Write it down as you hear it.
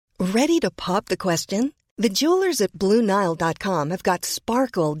Ready to pop the question? The jewelers at BlueNile.com have got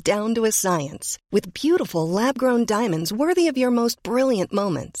sparkle down to a science with beautiful lab-grown diamonds worthy of your most brilliant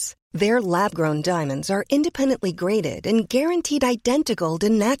moments. Their lab-grown diamonds are independently graded and guaranteed identical to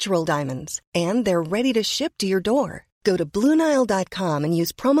natural diamonds, and they're ready to ship to your door. Go to BlueNile.com and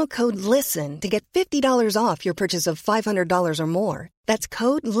use promo code LISTEN to get $50 off your purchase of $500 or more. That's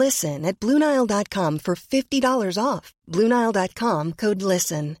code LISTEN at BlueNile.com for $50 off. BlueNile.com, code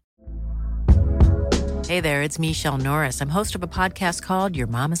LISTEN. Hey there, it's Michelle Norris. I'm host of a podcast called Your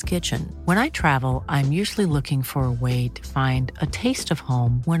Mama's Kitchen. When I travel, I'm usually looking for a way to find a taste of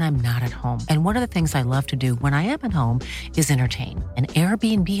home when I'm not at home. And one of the things I love to do when I am at home is entertain. And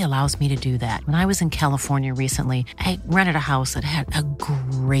Airbnb allows me to do that. When I was in California recently, I rented a house that had a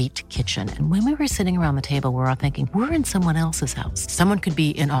great kitchen. And when we were sitting around the table, we were all thinking, we're in someone else's house. Someone could be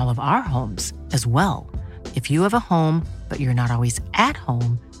in all of our homes as well. If you have a home, but you're not always at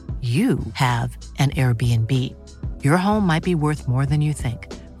home, you have an Airbnb. Your home might be worth more than you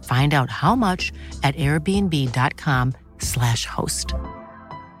think. Find out how much at airbnb.com/host.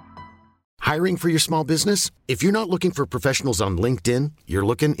 Hiring for your small business? If you're not looking for professionals on LinkedIn, you're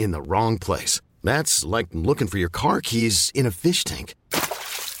looking in the wrong place. That's like looking for your car keys in a fish tank.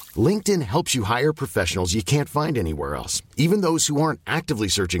 LinkedIn helps you hire professionals you can't find anywhere else, even those who aren't actively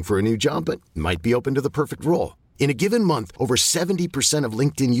searching for a new job but might be open to the perfect role. In a given month, over 70% of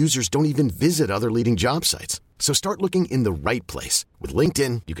LinkedIn users don't even visit other leading job sites. So start looking in the right place. With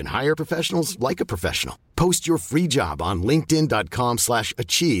LinkedIn, you can hire professionals like a professional. Post your free job on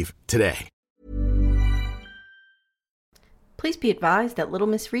linkedin.com/achieve today. Please be advised that Little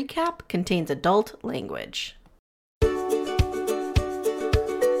Miss Recap contains adult language.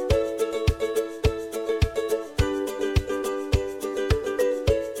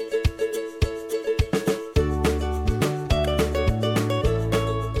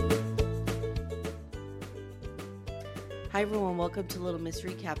 Hi everyone, welcome to Little Miss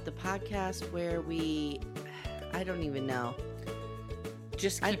Recap, the podcast where I don't even know.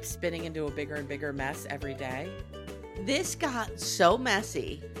 Just keep spinning into a bigger and bigger mess every day. This got so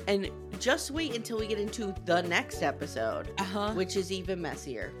messy, and just wait until we get into the next episode, which is even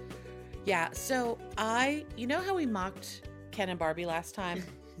messier. Yeah, so you know how we mocked Ken and Barbie last time?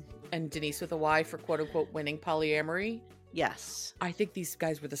 And Denise with a Y for quote-unquote winning polyamory? Yes. I think these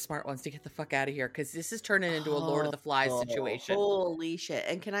guys were the smart ones to get the fuck out of here, because this is turning into a Lord of the Flies situation. Holy shit.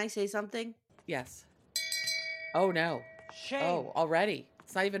 And can I say something? Yes. Oh, no. Shame. Oh, already.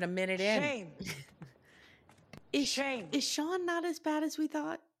 It's not even a minute in. Shame. Shame. Is Sean not as bad as we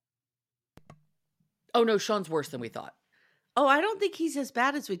thought? Oh, no, Sean's worse than we thought. Oh, I don't think he's as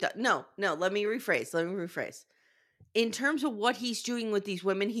bad as we thought. No, let me rephrase. In terms of what he's doing with these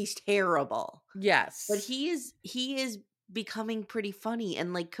women, he's terrible. Yes. But he is becoming pretty funny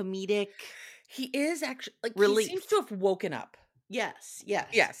and like comedic. He is actually, like, relief. He seems to have woken up. Yes.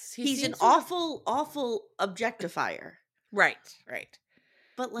 Yes. He's an awful objectifier. Right.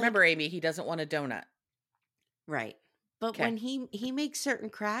 But like, remember, Amy, he doesn't want a donut. Right. But when he makes certain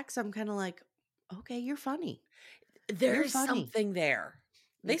cracks, I'm kind of like, okay, you're funny. There's something there.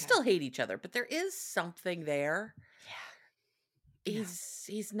 They still hate each other, but there is something there. Yeah.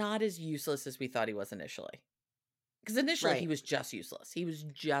 He's not as useless as we thought he was initially. Because initially he was just useless. He was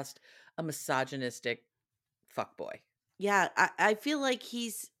just a misogynistic fuckboy. Yeah, I feel like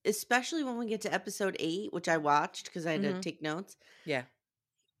he's, especially when we get to episode 8, which I watched because I had to take notes. Yeah.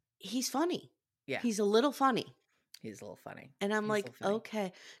 He's funny. Yeah. He's a little funny. He's a little funny. And I'm like,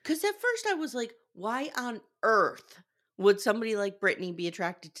 okay. Because at first I was like, why on earth would somebody like Brittany be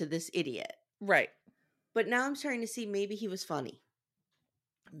attracted to this idiot? Right. But now I'm starting to see maybe he was funny.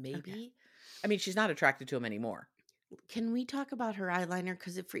 Maybe. Okay. I mean, she's not attracted to him anymore. Can we talk about her eyeliner?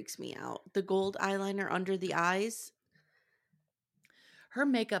 Because it freaks me out. The gold eyeliner under the eyes. Her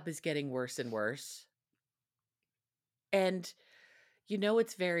makeup is getting worse and worse. And you know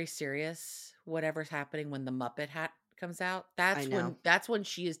it's very serious, whatever's happening when the Muppet hat comes out. That's when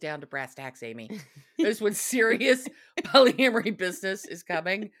she is down to brass tacks, Amy. That's when serious polyamory business is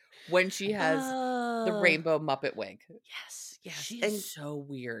coming, when she has the rainbow Muppet wig. Yes. She's so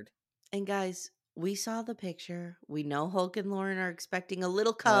weird. And guys, we saw the picture. We know Hulk and Lauren are expecting a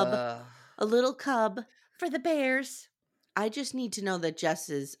little cub. A little cub for the bears. I just need to know that Jess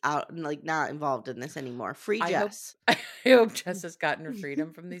is out, like, not involved in this anymore. Free Jess. I hope Jess has gotten her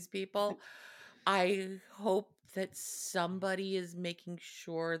freedom from these people. I hope that somebody is making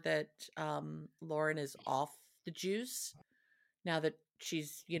sure that Lauren is off the juice now that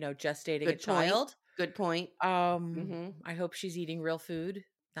she's, gestating a child. Good point. I hope she's eating real food,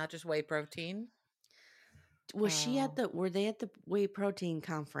 not just whey protein. Was she at were they at the whey protein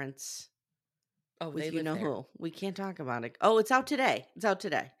conference? Oh, With they you live know there. who? We can't talk about it. Oh, it's out today. It's out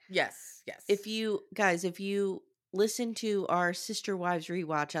today. Yes. If you listen to our Sister Wives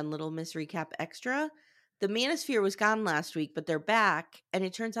rewatch on Little Miss Recap Extra, the Manosphere was gone last week, but they're back, and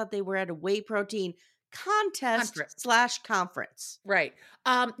it turns out they were at a whey protein contest / conference. Right.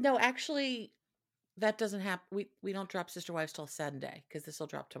 No, actually, that doesn't happen. We don't drop Sister Wives till Sunday because this will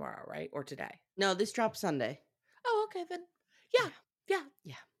drop tomorrow, right? Or today. No, this drops Sunday. Oh, okay then. Yeah.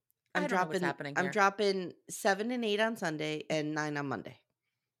 I don't know what's happening here. I'm dropping 7 and 8 on Sunday and 9 on Monday.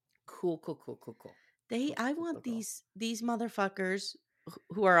 Cool. I want these motherfuckers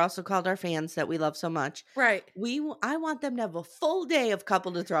who are also called our fans that we love so much. Right. I want them to have a full day of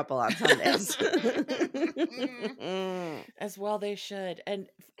couple to throuple on Sundays. As well they should. And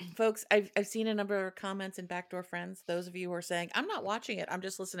folks, I've seen a number of comments in Backdoor Friends. Those of you who are saying, I'm not watching it, I'm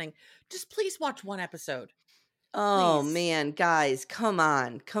just listening. Just please watch one episode. Oh man, guys, come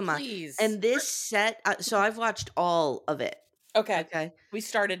on. Please. And this set, so I've watched all of it. Okay. We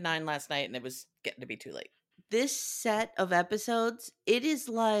started 9 last night and it was getting to be too late. This set of episodes, it is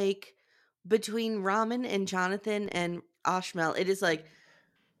like between Ramen and Jonathan and Ashmel, it is like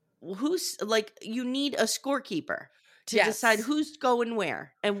who's like you need a scorekeeper to decide who's going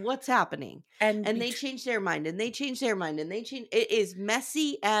where and what's happening. And they change their mind and they change their mind and they change. It is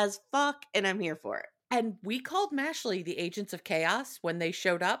messy as fuck and I'm here for it. And we called Mashley the Agents of Chaos when they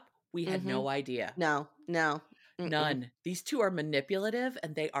showed up. We had no idea. No. None. These two are manipulative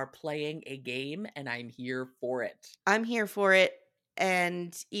and they are playing a game and I'm here for it. I'm here for it.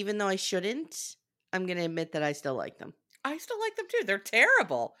 And even though I shouldn't, I'm going to admit that I still like them. I still like them too. They're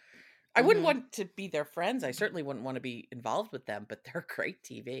terrible. I wouldn't want to be their friends. I certainly wouldn't want to be involved with them, but they're great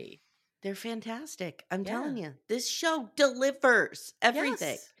TV. They're fantastic. I'm telling you. This show delivers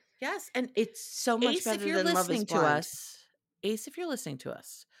everything. Yes. And it's so much Ace, better than Love is Blind. Ace, if you're listening to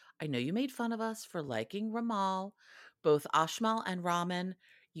us, I know you made fun of us for liking Ramal, both Ashmal and Ramen.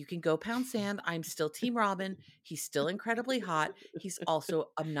 You can go pound sand. I'm still Team Ramen. He's still incredibly hot. He's also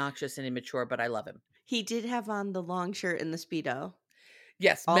obnoxious and immature, but I love him. He did have on the long shirt and the Speedo.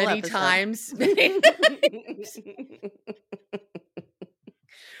 Yes, many times. But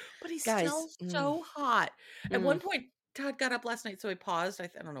he's still so hot. At one point, Todd got up last night, so he paused. I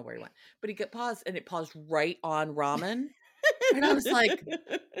don't know where he went, but he got paused, and it paused right on Ramen. And I was like,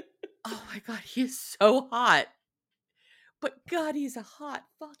 oh my God, he is so hot. But God, he's a hot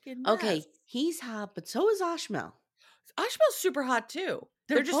fucking mess. Okay, he's hot, but so is Ashmel. Ashmel's super hot too.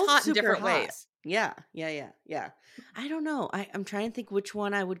 They're just hot in different ways. Yeah. I don't know. I'm trying to think which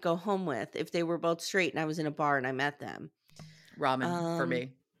one I would go home with if they were both straight and I was in a bar and I met them. Ramen for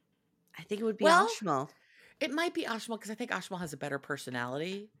me. I think it would be Ashmel. It might be Ashmal because I think Ashmal has a better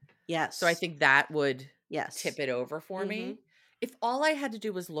personality. Yes. So I think that would tip it over for me. If all I had to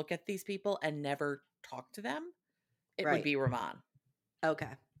do was look at these people and never talk to them, it would be Raman. Okay.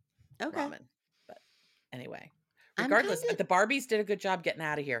 Ramen. But anyway, regardless, the Barbies did a good job getting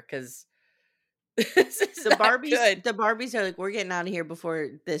out of here because the Barbies are like, we're getting out of here before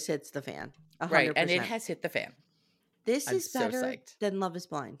this hits the fan. 100%. Right, and it has hit the fan. This is better than Love is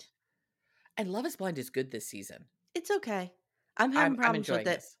Blind. And Love is Blind is good this season. It's okay. I'm having problems with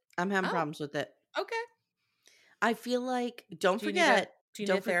it. I'm having problems with it. Okay. I feel like, don't forget. Do you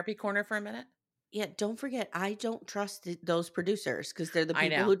need a therapy corner for a minute? Yeah, don't forget. I don't trust those producers because they're the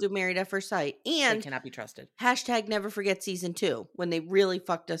people who do Married at First Sight. And they cannot be trusted. # never forget season 2 when they really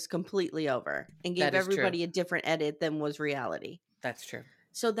fucked us completely over and gave everybody a different edit than was reality. That's true.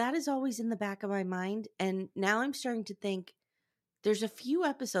 So that is always in the back of my mind. And now I'm starting to think, there's a few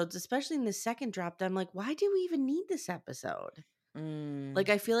episodes, especially in the second drop, that I'm like, why do we even need this episode? Like,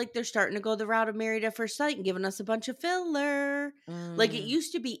 I feel like they're starting to go the route of Married at First Sight and giving us a bunch of filler. Like, it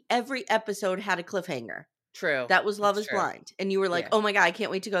used to be every episode had a cliffhanger. True. That was Love is Blind. And you were like, oh my God, I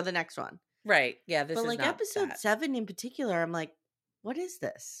can't wait to go to the next one. Right. Yeah, this is like, not episode 7 in particular, I'm like, what is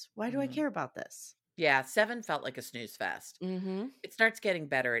this? Why do I care about this? Yeah, 7 felt like a snooze fest. It starts getting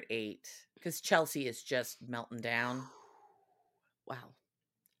better at 8 because Chelsea is just melting down. Wow.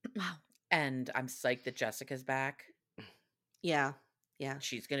 And I'm psyched that Jessica's back. Yeah.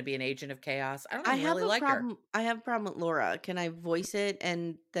 She's going to be an agent of chaos. I don't really like her. I have a problem with Laura. Can I voice it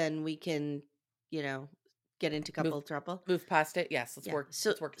and then we can, get into couple trouble? Move past it? Yes. Let's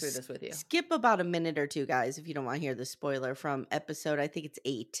work through this with you. Skip about a minute or two, guys, if you don't want to hear the spoiler from episode, I think it's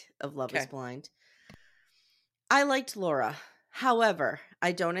 8 of Love is Blind. I liked Laura. However,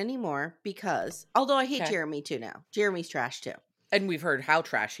 I don't anymore because, although I hate Jeremy too now. Jeremy's trash too. And we've heard how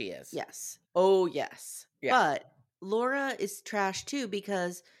trash he is. Yes. Oh, yes. Yeah. But Laura is trash too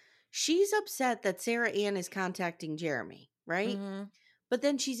because she's upset that Sarah Ann is contacting Jeremy, right? Mm-hmm. But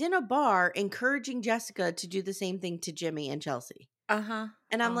then she's in a bar encouraging Jessica to do the same thing to Jimmy and Chelsea. Uh-huh.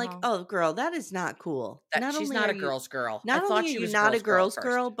 And I'm like, oh, girl, that is not cool. She's not a girl's girl. Not I only thought are she you was not a girl's girl,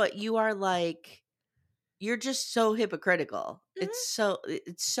 girl, but you are like, you're just so hypocritical. Mm-hmm.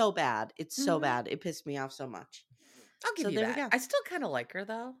 It's so bad. It's so Mm-hmm. bad. It pissed me off so much. I'll give you there that. we go. I still kind of like her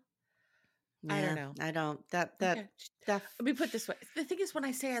though. Yeah, I don't know. I don't. That Okay. stuff. Let me put it this way. The thing is, when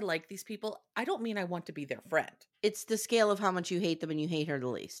I say I like these people, I don't mean I want to be their friend. It's the scale of how much you hate them and you hate her the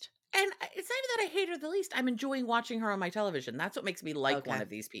least. And it's not even that I hate her the least. I'm enjoying watching her on my television. That's what makes me like one of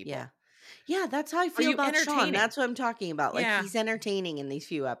these people. Yeah. Yeah, that's how I feel about Sean. That's what I'm talking about. Like, he's entertaining in these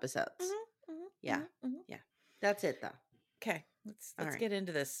few episodes. Mm-hmm, mm-hmm, yeah. Mm-hmm. Yeah. That's it, though. Okay. Let's get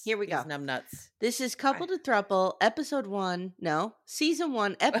into this. Here we go. Numbnuts. This is Couple to Throuple, Season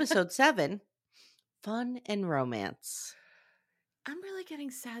 1, Episode 7, Fun and Romance. I'm really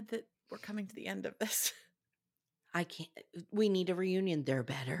getting sad that we're coming to the end of this. I can't. We need a reunion. There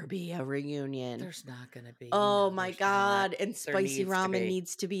better be a reunion. There's not going to be. Oh my God. And Spicy Ramen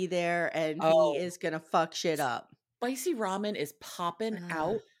needs to be there, and he is going to fuck shit up. Spicy Ramen is popping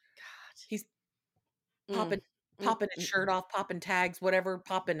out. God. He's popping his shirt off, popping tags, whatever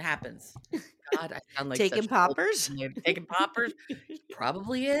popping happens. God, I sound like taking poppers. Taking poppers.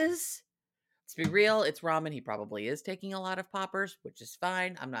 Probably is. Let's be real. It's ramen. He probably is taking a lot of poppers, which is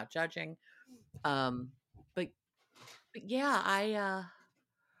fine. I'm not judging. But yeah,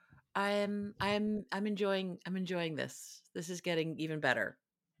 I'm enjoying this. This is getting even better.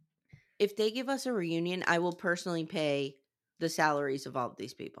 If they give us a reunion, I will personally pay the salaries of all of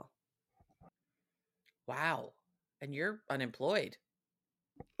these people. Wow. And you're unemployed.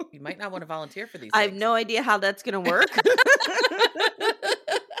 You might not want to volunteer for these I have no idea how that's going to work.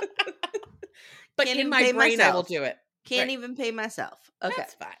 But in my brain, I will do it. Can't even pay myself. Okay.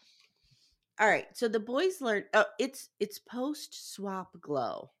 That's fine. All right. So the boys learn. Oh, it's post-swap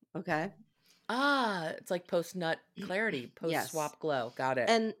glow. Okay. It's like post-nut clarity, post-swap glow. Got it.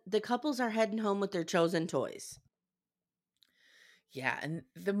 And the couples are heading home with their chosen toys. Yeah, and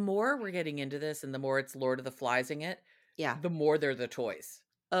the more we're getting into this and the more it's Lord of the Fliesing it, the more they're the toys.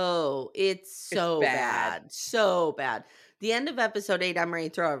 Oh, it's so bad. So bad. The end of episode 8, I'm ready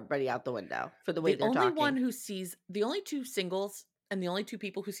to throw everybody out the window for the way they're talking. The only two singles and the only two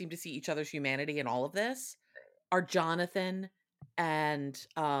people who seem to see each other's humanity in all of this are Jonathan and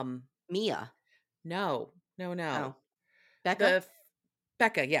Mia. No. Oh. Becca?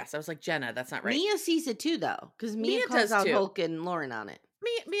 Becca, yes. I was like, Jenna, that's not right. Mia sees it too, though, because Mia calls out Hulk and Lauren on it.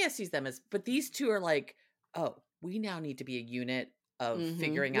 Mia sees them but these two are like, oh, we now need to be a unit of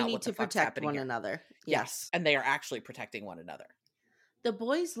figuring out what the fuck's happening one here. another. Yes. And they are actually protecting one another. The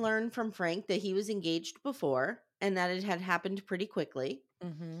boys learn from Frank that he was engaged before and that it had happened pretty quickly.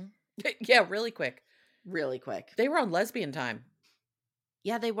 Mm-hmm. Yeah, really quick. Really quick. They were on lesbian time.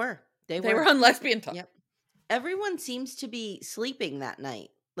 Yeah, they were. They were on lesbian time. Yep. Everyone seems to be sleeping that night.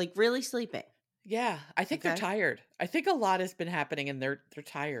 Like, really sleeping. Yeah, I think they're tired. I think a lot has been happening and they're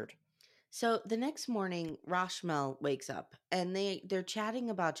tired. So the next morning, Roshmel wakes up and they're chatting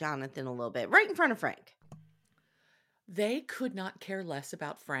about Jonathan a little bit right in front of Frank. They could not care less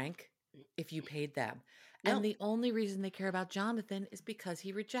about Frank if you paid them. No. And the only reason they care about Jonathan is because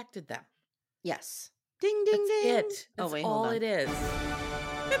he rejected them. Yes. Ding, ding, ding. That's all it is.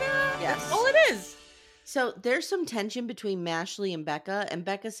 Yes. That's all it is. So there's some tension between Mashley and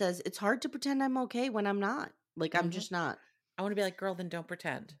Becca says, it's hard to pretend I'm okay when I'm not. Like, I'm just not. I want to be like, girl, then don't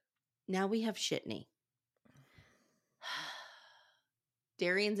pretend. Now we have Shitney.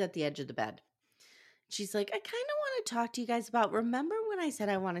 Darian's at the edge of the bed. She's like, I kind of want to talk to you guys about, remember when I said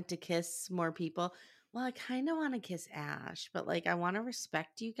I wanted to kiss more people? Well, I kind of want to kiss Ash, but like, I want to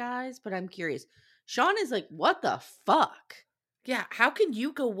respect you guys, but I'm curious. Sean is like, what the fuck? Yeah, how can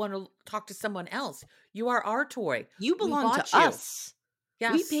you go want to talk to someone else? You are our toy. You belong to us.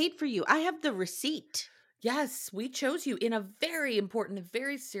 Yes. We paid for you. I have the receipt. Yes, we chose you in a very important,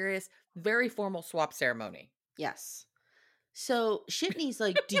 very serious, very formal swap ceremony. Yes. So Shitney's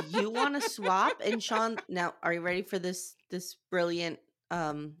like, do you want to swap? And Sean, now, are you ready for this brilliant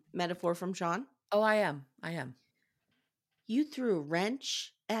metaphor from Sean? Oh, I am. You threw a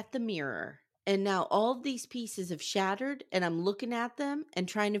wrench at the mirror. And now all of these pieces have shattered and I'm looking at them and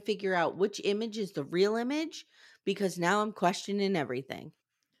trying to figure out which image is the real image because now I'm questioning everything.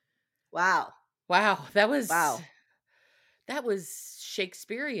 Wow. That was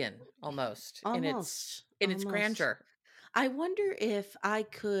Shakespearean almost. In its grandeur. I wonder if I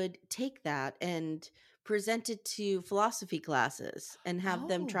could take that and present it to philosophy classes and have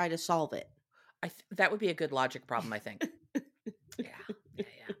them try to solve it. That would be a good logic problem, I think. Yeah.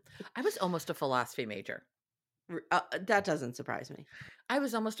 I was almost a philosophy major. That doesn't surprise me. I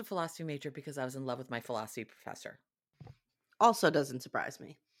was almost a philosophy major because I was in love with my philosophy professor. Also doesn't surprise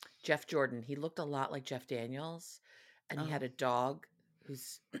me. Jeff Jordan. He looked a lot like Jeff Daniels, and he had a dog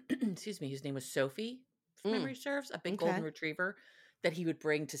whose excuse me, his name was Sophie, if memory serves, a big golden retriever that he would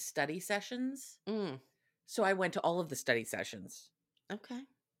bring to study sessions. So I went to all of the study sessions. Okay.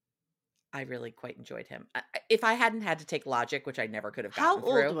 I really quite enjoyed him. If I hadn't had to take logic, which I never could have gotten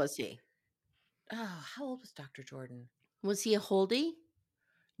through. How old was he? Oh, how old was Dr. Jordan? Was he a holdie?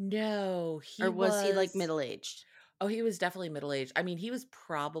 No, or was he like middle-aged? Oh, he was definitely middle-aged. I mean, he was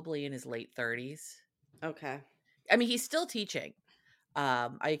probably in his late 30s. Okay. I mean, he's still teaching.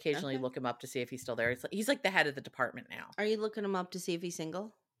 I occasionally look him up to see if he's still there. He's like the head of the department now. Are you looking him up to see if he's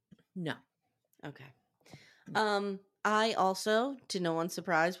single? No. Okay. I also, to no one's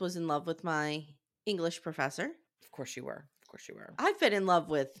surprise, was in love with my English professor. Of course you were. Of course you were. I've been in love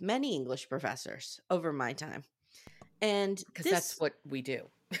with many English professors over my time. And because that's what we do.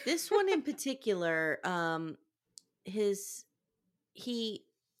 This one in particular, I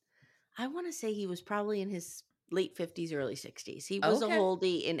want to say he was probably in his late 50s, early 60s. He was a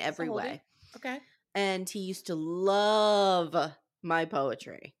holdie in every way. Okay. And he used to love my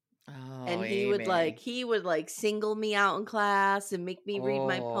poetry. Oh, and he would like single me out in class and make me read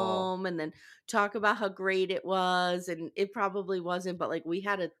my poem and then talk about how great it was. And it probably wasn't, but like we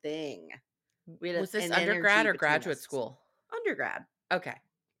had a thing. Was this undergrad or graduate school? Undergrad. Okay.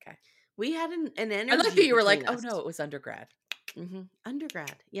 We had an energy. I like that you were like, us. oh no, it was undergrad.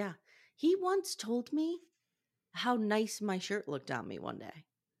 Undergrad. Yeah. He once told me how nice my shirt looked on me one day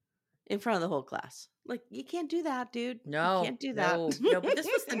in front of the whole class. Like, you can't do that, dude. No, you can't do that. No, but this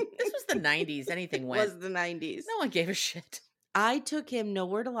was the 90s. Anything went. It was the 90s. No one gave a shit. I took him, no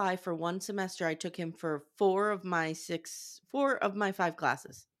word to lie, for one semester. I took him for 4 of my 5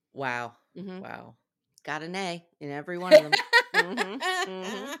 classes. Wow. Wow. Got an A in every one of them.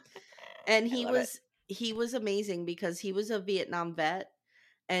 And he was amazing because he was a Vietnam vet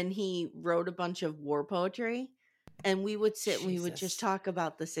and he wrote a bunch of war poetry. And we would sit and we would just talk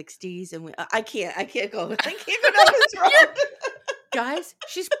about the 60s. And I can't go down this road. Guys,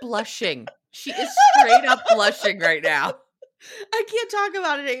 she's blushing. She is straight up blushing right now. I can't talk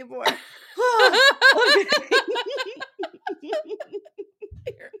about it anymore.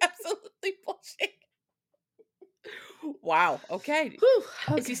 You're absolutely blushing. Wow. Okay.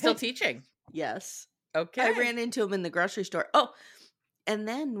 Is he still teaching? Yes. Okay. I ran into him in the grocery store. Oh, and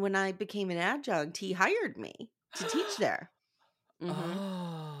then when I became an adjunct, he hired me to teach there.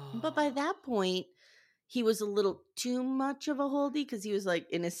 But by that point, he was a little too much of a holdie because he was like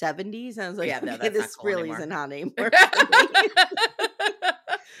in his 70s. And I was like, this cool really isn't hot anymore.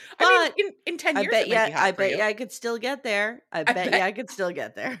 I mean, in 10 years, I bet you I could still get there. I bet you I could still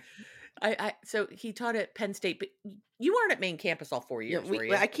get there. So he taught at Penn State, but you weren't at main campus all 4 years, were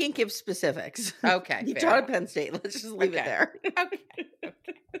you? I can't give specifics. Okay. He taught at Penn State. Let's just leave it there. Okay.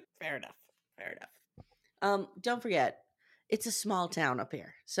 Fair enough. Don't forget, it's a small town up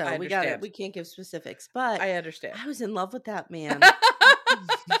here. So we can't give specifics, but I understand. I was in love with that man.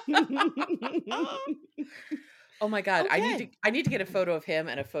 Oh my God. Okay. I need to get a photo of him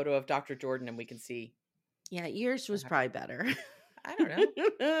and a photo of Dr. Jordan and we can see. Yeah, yours was probably better. I don't know.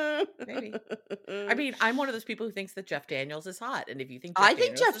 Maybe. I mean, I'm one of those people who thinks that Jeff Daniels is hot. And if you think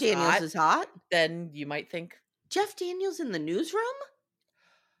Jeff Daniels is hot, then you might think Jeff Daniels in the newsroom?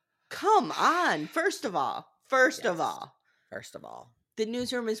 Come on. First of all, the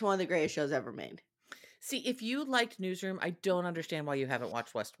newsroom is one of the greatest shows ever made. See, if you liked Newsroom, I don't understand why you haven't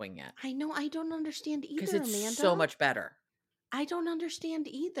watched West Wing yet. I know. I don't understand either, because it's Amanda. so much better. I don't understand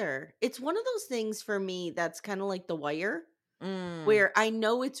either. It's one of those things for me that's kind of like The Wire. Where I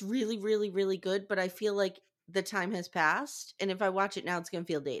know it's really, really, really good, but I feel like the time has passed. And if I watch it now, it's going to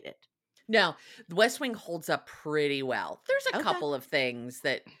feel dated. No, the West Wing holds up pretty well. There's a couple of things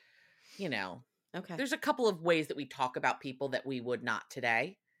that, there's a couple of ways that we talk about people that we would not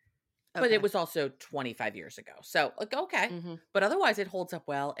today. But it was also 25 years ago. So, okay. But otherwise, it holds up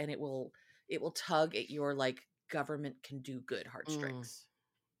well and it will tug at your government can do good heartstrings.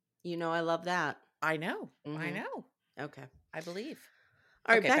 I love that. I know. I know. Okay. I believe.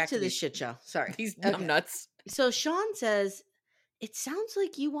 All right, back to this shit show. Sorry. These dumb nuts. So Sean says, it sounds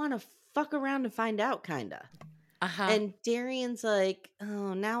like you want to fuck around and find out, kind of. And Darian's like,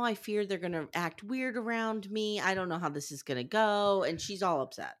 oh, now I fear they're going to act weird around me. I don't know how this is going to go. And she's all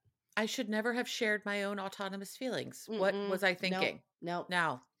upset. I should never have shared my own autonomous feelings. What was I thinking? No.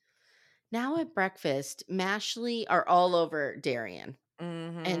 Now at breakfast, Mashley are all over Darian.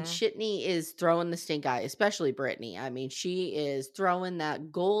 And Mm-hmm. Shitney is throwing the stink eye, especially Brittany. I mean, she is throwing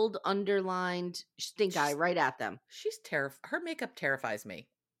that gold underlined stink eye right at them. She's her makeup terrifies me.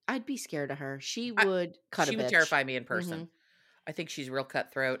 I'd be scared of her. She I, would cut a she would bitch. terrify me in Hmm. person. I think she's real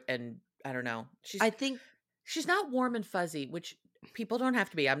cutthroat, and I don't know. I think She's not warm and fuzzy, which people don't have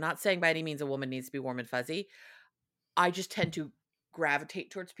to be. I'm not saying by any means a woman needs to be warm and fuzzy. I just tend to gravitate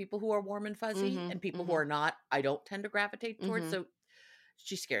towards people who are warm and fuzzy, mhm, and people who mhm, are not, I don't tend to gravitate towards. mhm. So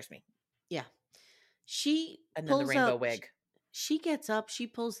she scares me. Yeah. She And then the pulls rainbow up wig. she gets up, she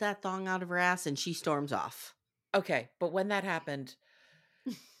pulls that thong out of her ass and she storms off. Okay, but when that happened,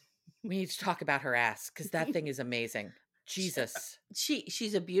 we need to talk about her ass because that thing is amazing. Sh- Jesus.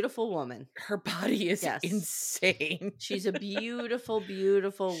 She's a beautiful woman. Her body is Yes. insane. She's a beautiful,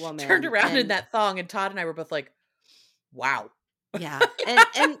 beautiful She woman. turned around in and that thong, and Todd and I were both like, wow. yeah.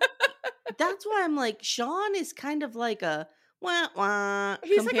 And that's why I'm like, Sean is kind of like a wah wah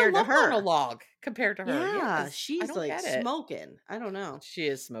He's like a compared to lump on a her. log compared to her. Yeah, Yes. I she's don't like get it. smoking. I don't know. She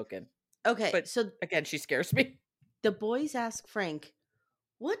is smoking. Okay, But so again, she scares me. the boys ask Frank,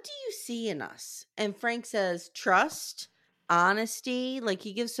 "What do you see in us?" And Frank says, "Trust, honesty." Like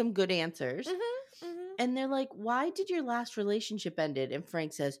he gives some good answers. Mm-hmm. And they're like, "Why did your last relationship ended?" And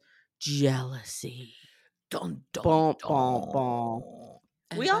Frank says, "Jealousy." Dun, dun, Bom, bom, bom. dun.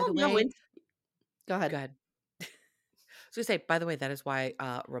 And We by all the know way, it. Go ahead. go ahead. I was going to say, by the way, that is why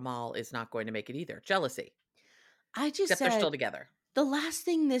Ramal is not going to make it either. Jealousy. I just Except they're still said together. the last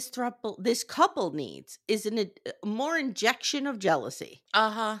thing this couple needs is more injection of jealousy.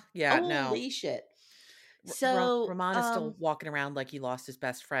 Uh-huh. Yeah, no. Holy shit. So, Ramon is still walking around like he lost his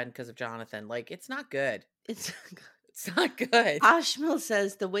best friend because of Jonathan. Like, it's not good. it's It's not good. Ashmil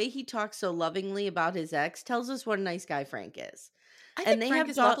says the way he talks so lovingly about his ex tells us what a nice guy Frank is. I And think they Frank have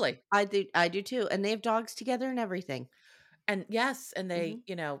is lovely. I do too. And they have dogs together and everything. And yes, and they,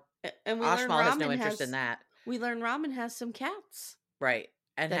 Mhm. And we learn Ashmal has no Ramen interest in that. we learn Ramen has some cats Right.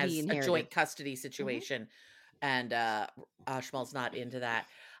 And that he has a joint inherited. custody situation. And Ashmal's not into that.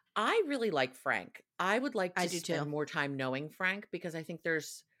 I really like Frank. I would like I to do spend too. more time knowing Frank because I think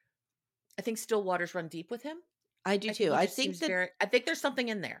still waters run deep with him. I do I think too. he I just think seems I think there's something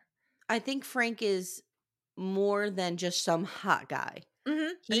in there. I think Frank is more than just some hot guy. Mm-hmm.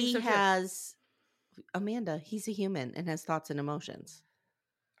 I think He so too. has Amanda, he's a human and has thoughts and emotions.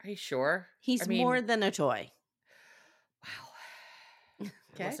 Are you sure? He's more than a toy. Wow.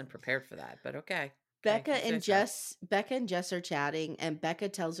 Okay. I wasn't prepared for that, but okay. Becca and Jess are chatting and Becca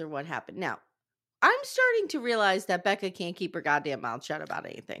tells her what happened. Now, I'm starting to realize that Becca can't keep her goddamn mouth shut about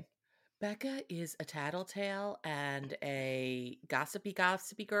anything. Becca is a tattletale and a gossipy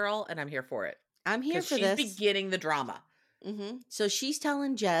girl, and I'm here for it. I'm here for she's this. beginning the drama. Mm-hmm. So she's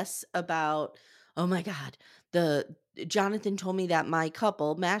telling Jess about, oh my God, Jonathan told me that my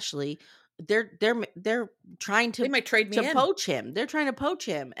couple, Mashley, they're trying to They might trade me in. poach him. They're trying to poach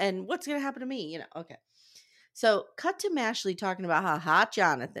him. And what's going to happen to me? Okay. So cut to Mashley talking about how hot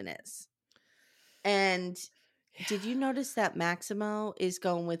Jonathan is. And did you notice that Maximo is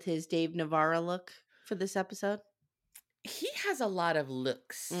going with his Dave Navarro look for this episode? He has a lot of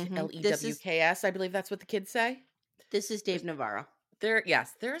looks. Mm-hmm. LEWKS, I believe that's what the kids say. This is Dave Navarro. There's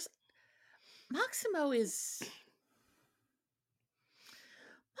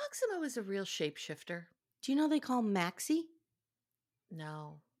Maximo is a real shapeshifter. Do you know they call him Maxie?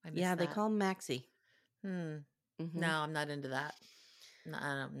 No, I missed yeah, that. They call him Maxie. Mm-hmm. No, I'm not into that. No,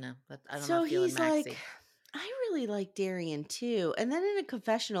 I don't know. I don't so know. He's Maxie. like, I really like Darian too. And then in a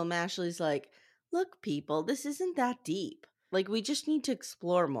confessional, Mashley's like, look, people, this isn't that deep. Like, we just need to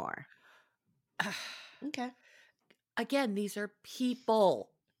explore more. Okay. Again, these are people.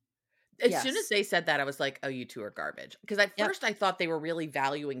 As soon as they said that, I was like, oh, you two are garbage. Because at first I thought they were really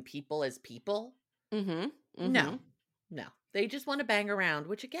valuing people as people. Mm-hmm. No. They just want to bang around,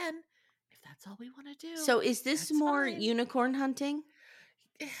 which again, if that's all we want to do. So is this more fine. Unicorn hunting?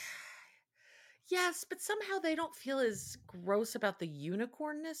 Yes, but somehow they don't feel as gross about the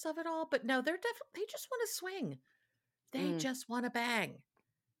unicornness of it all. But no, they just want to swing. They just want to bang.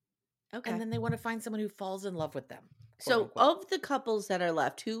 Okay. And then they want to find someone who falls in love with them. So of the couples that are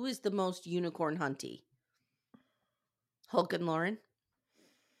left, who is the most unicorn hunty? Hulk and Lauren?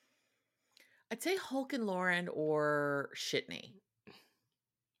 I'd say Hulk and Lauren or Shitney.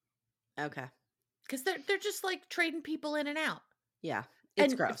 Okay. Because they're just like trading people in and out. Yeah.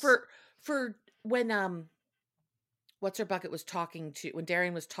 It's gross. For when what's her bucket was talking to when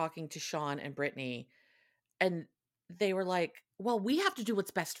Darian was talking to Sean and Brittany, and they were like, well, we have to do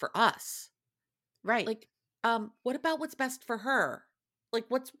what's best for us. Right. Like, what about what's best for her? Like,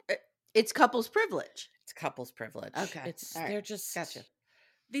 It's couples privilege. It's couples privilege. Okay. All right. They're just Gotcha.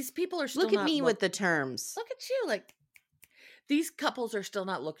 These people are still Look at not me with the terms. Look at you, like these couples are still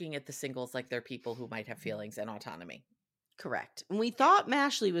not looking at the singles like they're people who might have feelings and autonomy. Correct. And we thought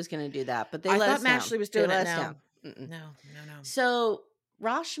Mashley was going to do that, but they I let thought us down. Mashley was doing They it. let us No. down. Mm-mm. No. So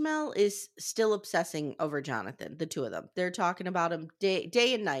Rashmel is still obsessing over Jonathan, the two of them. They're talking about him day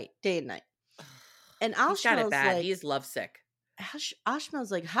and night. And He's got it Ashmel's bad. like, He is lovesick.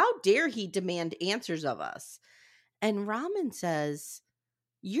 Ashmel's like, how dare he demand answers of us? And Ramen says,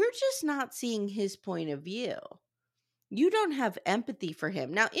 you're just not seeing his point of view. You don't have empathy for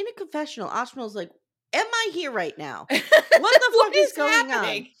him. Now, in a confessional, Ashmel's like, am I here right now? What the fuck is going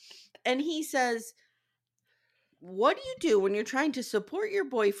happening? On? And he says, what do you do when you're trying to support your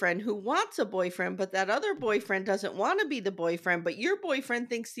boyfriend who wants a boyfriend, but that other boyfriend doesn't want to be the boyfriend, but your boyfriend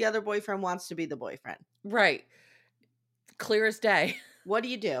thinks the other boyfriend wants to be the boyfriend? Right. Clear as day. What do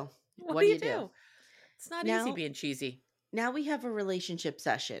you do? What do you do? It's not easy being cheesy. Now we have a relationship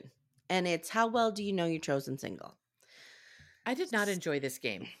session, and it's how well do you know your chosen single? I did not enjoy this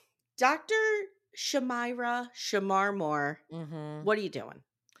game. Dr. Shamar Moore, what are you doing?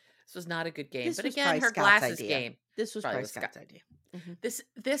 This was not a good game. This but was again, probably her Scott's glasses idea. game. This was probably Scott's idea.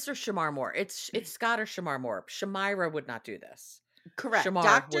 This or Shamar Moore. It's Scott or Shamar Moore. Shamira would not do this. Correct.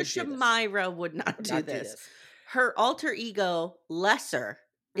 Dr. Shamira would not do this. Her alter ego, Lesser,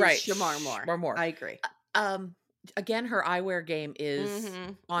 is Shamar Moore. Shamar Moore. I agree. Again, her eyewear game is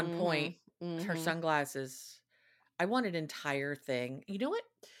on point. Her sunglasses. I want an entire thing. You know what?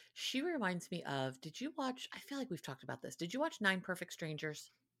 She reminds me of, did you watch, I feel like we've talked about this. Did you watch 9 Perfect Strangers?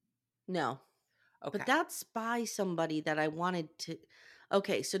 No. Okay. But that's by somebody that I wanted to.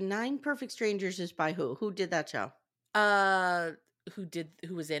 Okay, so 9 Perfect Strangers is by who? Who did that show?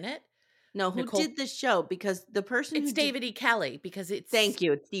 Who was in it? No, who did the show? Because the person It's David E. Kelly, because it's Thank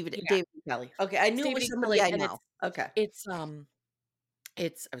you. It's David E. Kelly. Okay, I knew it was somebody I know. Okay. It's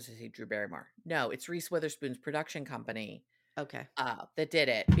I was gonna say Drew Barrymore. No, it's Reese Witherspoon's production company. Okay. That did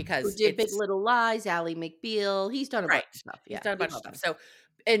it because who did Big Little Lies, Ally McBeal. He's done a bunch of stuff. Yeah, he's done a bunch of stuff. So,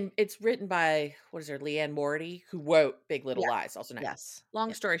 and it's written by Leanne Morty, who wrote Big Little Lies. Also nice. Yes.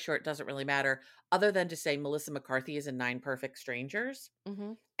 Long story short, doesn't really matter, other than to say Melissa McCarthy is in 9 Perfect Strangers,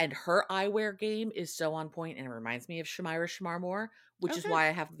 and her eyewear game is so on point, and it reminds me of Shamar Moore, which is why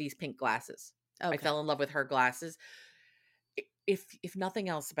I have these pink glasses. I fell in love with her glasses. If nothing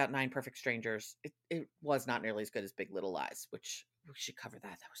else about 9 Perfect Strangers, it was not nearly as good as Big Little Lies, which we should cover that.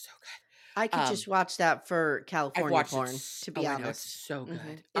 That was so good. I could just watch that for California porn, to be honest. I know, it's so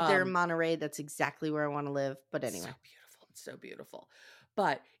good. If they're in Monterey, that's exactly where I want to live. But anyway. So beautiful. It's so beautiful.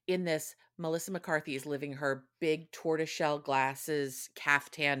 But in this, Melissa McCarthy is living her big tortoiseshell glasses,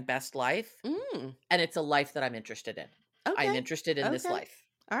 caftan best life. And it's a life that I'm interested in. Okay. I'm interested in this life.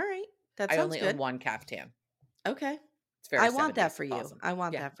 All right. I only own one caftan. Okay. It's very I want that for you. Awesome. I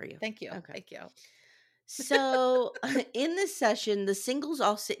want that for you. Thank you. Okay. Thank you. So in this session, the singles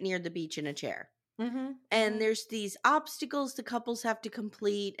all sit near the beach in a chair. And there's these obstacles the couples have to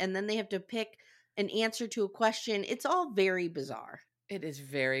complete, and then they have to pick an answer to a question. It's all very bizarre. It is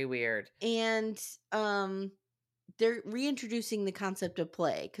very weird. And they're reintroducing the concept of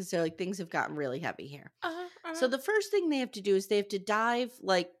play because they're like, things have gotten really heavy here. So the first thing they have to do is they have to dive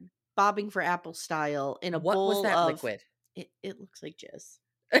like bobbing for apple style in a bowl was that of liquid? It looks like jizz.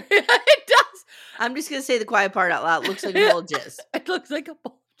 It does. I'm just gonna say the quiet part out loud. It looks like a bowl of jizz. It looks like a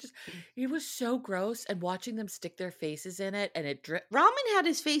bowl. It was so gross, and watching them stick their faces in it, and it dripped. Ramen had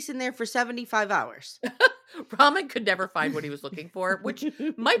his face in there for 75 hours. Ramen could never find what he was looking for, which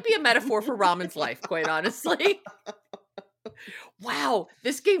might be a metaphor for Ramen's life, quite honestly. Wow,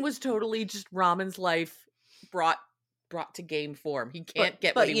 this game was totally just Ramen's life brought to game form. He can't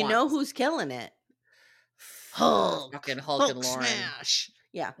get what he wants. But you know who's killing it? Hulk and Lauren. Smash.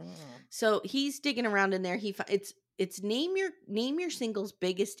 Yeah. So he's digging around in there. It's name your single's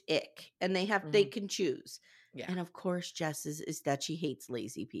biggest ick, and they can choose. Yeah. And of course, Jess's is that she hates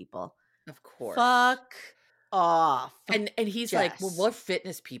lazy people. Of course. Fuck off. And he's Jess. Like, well, we're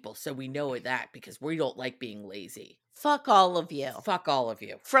fitness people, so we know that because we don't like being lazy. Fuck all of you. Fuck all of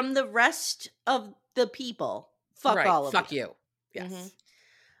you. From the rest of the people, fuck all of you. Fuck you. Yes.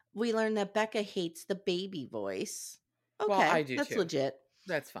 We learned that Becca hates the baby voice. Okay, well, I do that's too. legit.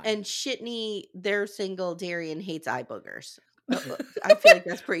 That's fine. And Shitney, their single Darian hates eye boogers. I feel like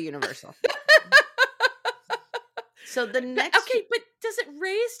that's pretty universal. So the next, but does it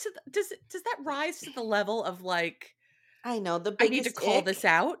raise to does that rise to the level of like? I know the biggest. I need to call ick. this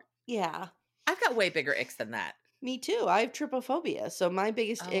out. Yeah, I've got way bigger icks than that. Me too. I have trypophobia, so my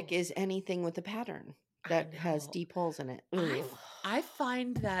biggest ick is anything with a pattern. that has deep holes in it. I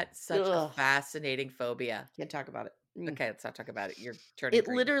find that such a fascinating phobia. Can't talk about it. Okay, let's not talk about it. You're turning It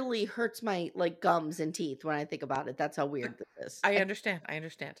green. literally hurts my gums and teeth when I think about it. That's how weird this is. I understand.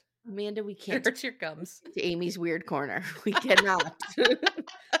 Amanda, we It can't hurts your gums. to Amy's weird corner. We cannot.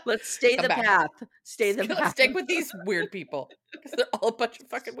 Let's stay Come the back. path. Stay the Let's path. stick with these weird people because they're all a bunch of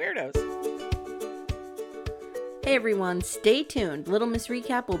fucking weirdos. Hey everyone, stay tuned. Little Miss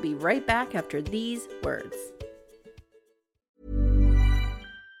Recap will be right back after these words.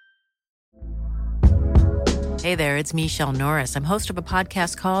 Hey there, it's Michelle Norris. I'm host of a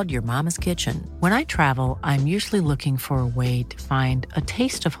podcast called Your Mama's Kitchen. When I travel, I'm usually looking for a way to find a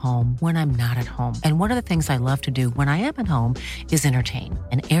taste of home when I'm not at home. And one of the things I love to do when I am at home is entertain.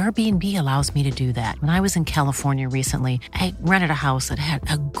 And Airbnb allows me to do that. When I was in California recently, I rented a house that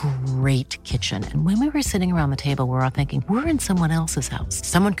had a great kitchen. And when we were sitting around the table, we were all thinking, we're in someone else's house.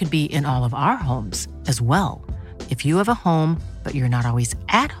 Someone could be in all of our homes as well. If you have a home, but you're not always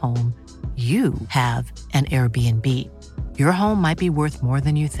at home, you have an Airbnb. Your home might be worth more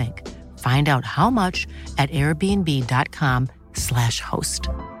than you think. Find out how much at airbnb.com/host.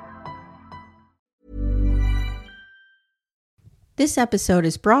 This episode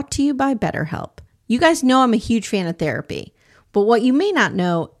is brought to you by BetterHelp. You guys know I'm a huge fan of therapy, but what you may not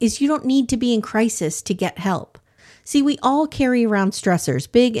know is you don't need to be in crisis to get help. See, we all carry around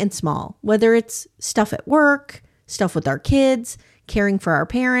stressors, big and small, whether it's stuff at work, stuff with our kids, caring for our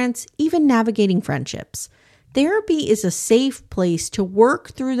parents, even navigating friendships. Therapy is a safe place to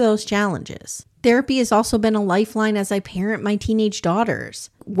work through those challenges. Therapy has also been a lifeline as I parent my teenage daughters.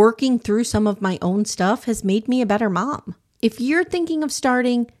 Working through some of my own stuff has made me a better mom. If you're thinking of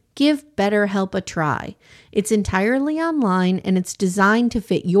starting, give BetterHelp a try. It's entirely online and it's designed to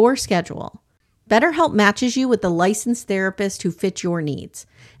fit your schedule. BetterHelp matches you with a licensed therapist who fits your needs,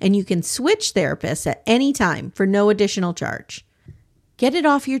 and you can switch therapists at any time for no additional charge. Get it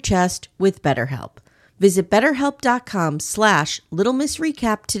off your chest with BetterHelp. Visit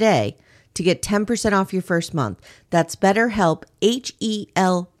BetterHelp.com/LittleMissRecap today to get 10% off your first month. That's BetterHelp,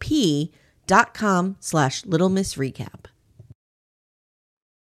 HELP.com/LittleMissRecap.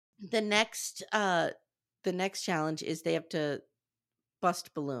 The next challenge is they have to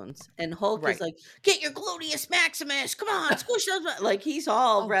bust balloons, and Hulk is like, "Get your gluteus maximus! Come on, squish those!" Like he's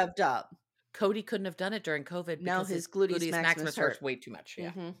all revved up. Cody couldn't have done it during COVID Now because his gluteus maximus hurts way too much.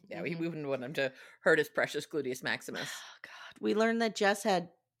 Yeah, we wouldn't want him to hurt his precious gluteus maximus. Oh, God, we learned that Jess had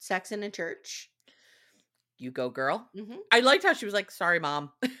sex in a church. You go, girl. I liked how she was like, "Sorry,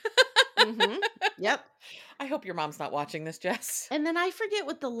 mom." Yep. I hope your mom's not watching this, Jess. And then I forget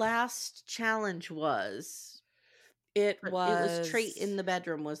what the last challenge was. It It was was trait in the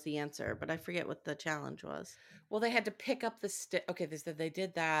bedroom was the answer, but I forget what the challenge was. Well, they had to pick up the stick. Okay, they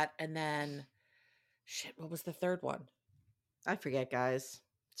did that, and then shit. What was the third one? I forget, guys.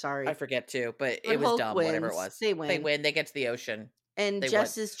 Sorry, I forget too. But it was Hulk dumb. wins. Whatever it was, They win. They win. They get to the ocean, and they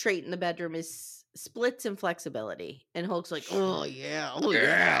Jess's trait in the bedroom is splits and flexibility. And Hulk's like, "Oh yeah, oh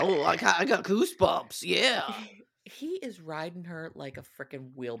I got goosebumps, yeah." He is riding her like a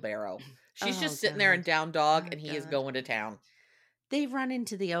freaking wheelbarrow. She's Oh, just sitting there in down dog, Oh, and he is God. going to town. They run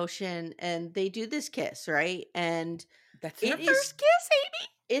into the ocean and they do this kiss, right? And That's it her is- first kiss,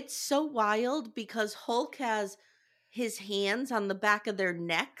 Amy. it's so wild because Hulk has his hands on the back of their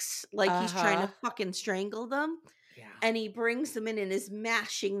necks, like he's trying to fucking strangle them. Yeah. And he brings them in and is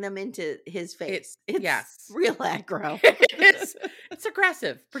mashing them into his face. It's yes. real aggro. It's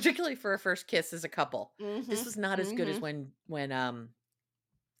aggressive, particularly for a first kiss as a couple. Mhm, This was not as good as when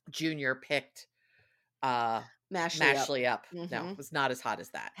Junior picked Mashley up. No, Mhm. it was not as hot as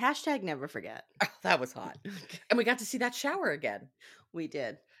that. Hashtag never forget. Oh, that was hot. And we got to see that shower again. We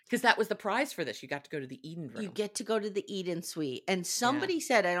did. Because that was the prize for this. You got to go to the Eden room. You get to go to the Eden suite. And somebody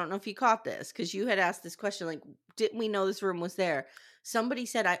said, I don't know if you caught this, because you had asked this question, like, didn't we know this room was there? Somebody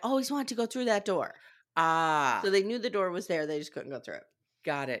said, I always wanted to go through that door. Ah. So they knew the door was there. They just couldn't go through it.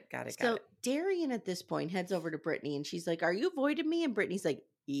 Got it. So Darian at this point heads over to Brittany and she's like, "Are you avoiding me?" And Brittany's like,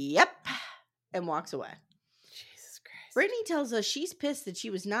 "Yep," and walks away. Jesus Christ. Brittany tells us she's pissed that she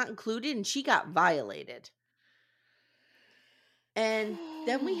was not included and she got violated. And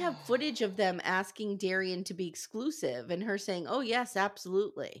then we have footage of them asking Darian to be exclusive and her saying, "Oh, yes,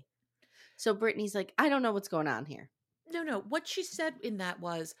 absolutely." So Brittany's like, "I don't know what's going on here." No. What she said in that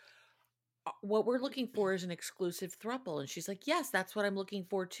was, what we're looking for is an exclusive throuple. And she's like, yes, that's what I'm looking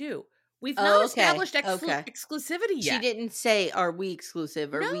for too. We've not established exclusivity yet. She didn't say, "Are we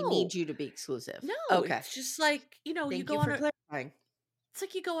exclusive?" or "We No. need you to be exclusive." No. Okay. It's just like, you Thank you go you on for clarifying. It's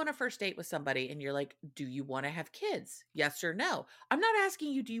like you go on a first date with somebody and you're like, do you want to have kids? Yes or no? I'm not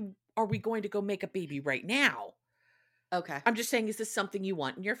asking you, are we going to go make a baby right now? Okay. I'm just saying, is this something you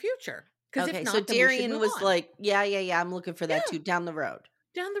want in your future? Because if Okay, not, so then we should Darian move was on. like, yeah, I'm looking for that Yeah. too, down the road.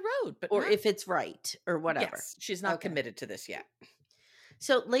 Down the road, but Or not, if it's right or whatever. yes, she's not Okay. committed to this yet.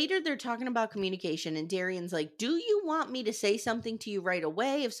 So later they're talking about communication and Darian's like, do you want me to say something to you right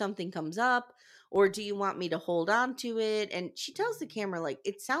away if something comes up? Or do you want me to hold on to it? And she tells the camera, like,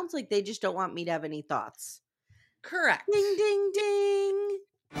 it sounds like they just don't want me to have any thoughts. Correct. Ding, ding, ding.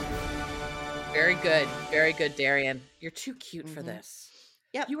 Very good, Darian. You're too cute for this.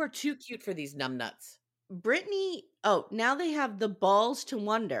 Yep. You are too cute for these numbnuts. Brittany, now they have the balls to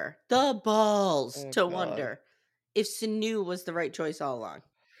wonder. The balls to wonder if Sanu was the right choice all along.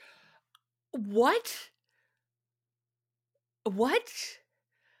 What?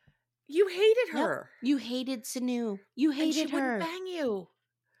 You hated her. Yep. You hated Sanu. You hated and she her. Wouldn't bang you.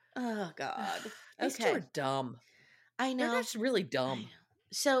 Oh, God. These two are dumb. I know. They're just really dumb.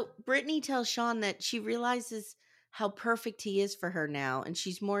 So Brittany tells Sean that she realizes how perfect he is for her now, and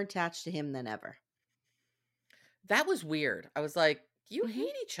she's more attached to him than ever. That was weird. I was like, you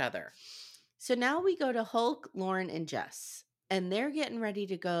hate each other. So now we go to Hulk, Lauren, and Jess, and they're getting ready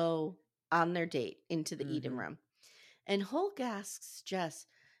to go on their date into the Eden room. And Hulk asks Jess,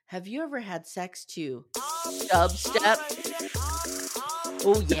 have you ever had sex to dubstep?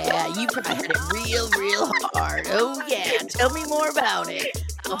 Oh, yeah, you probably had it real, real hard. Oh, yeah, tell me more about it.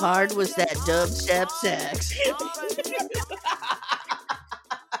 How hard was that dubstep sex? I was not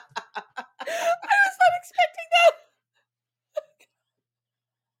expecting that.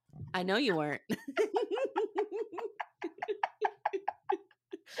 I know you weren't.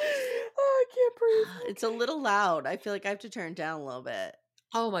 Oh, I can't breathe. It's a little loud. I feel like I have to turn it down a little bit.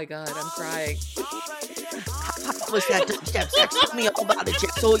 Oh my God, I'm crying. How was that dubstep sex? Tell me all about it,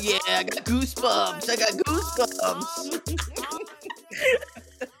 Jess. Oh, yeah, I got goosebumps.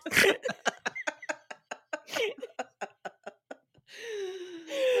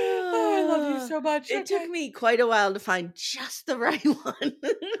 Oh, I love you so much. It took me quite a while to find just the right one.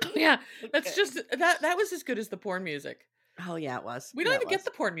 Yeah, that's just that was as good as the porn music. Oh yeah, it was. We don't even get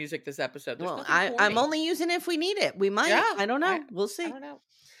the porn music this episode. There's Well, nothing I'm porny. only using it if we need it. We might. Yeah, I don't know. We'll see. I don't know.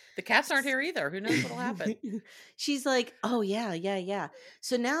 The cats aren't here either. Who knows what'll happen? She's like, oh yeah.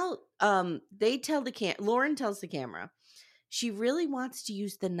 So now they tell Lauren tells the camera she really wants to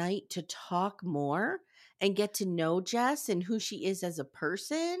use the night to talk more and get to know Jess and who she is as a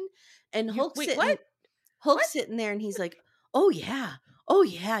person. And Hulk's sitting there and he's like, oh yeah.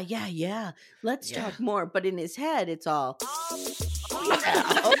 Let's talk more. But in his head, it's all, oh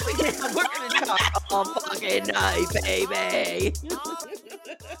yeah, we're gonna talk all fucking night, baby.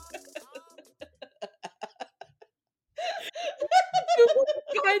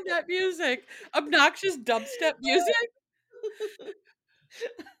 Behind that music, obnoxious dubstep music.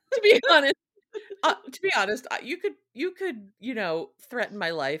 To be honest, you could threaten my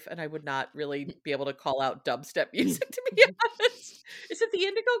life, and I would not really be able to call out dubstep music. To be honest, is it the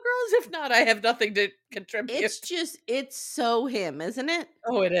Indigo Girls? If not, I have nothing to contribute. It's so him, isn't it?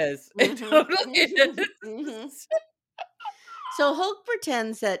 Oh, it is. It totally is. So Hulk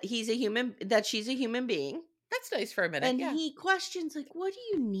pretends that she's a human being. That's nice for a minute. And he questions, like, what do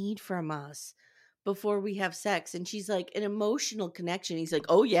you need from us before we have sex? And she's like, an emotional connection. He's like,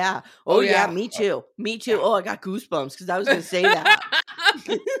 oh yeah, me too. Yeah. Oh, I got goosebumps because I was going to say that.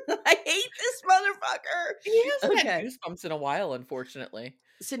 I hate this motherfucker. He hasn't had goosebumps in a while, unfortunately.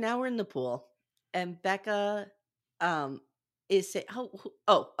 So now we're in the pool, and Becca is saying,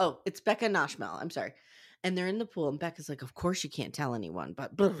 it's Becca and Noshmel. I'm sorry. And they're in the pool, and Becca's like, of course you can't tell anyone,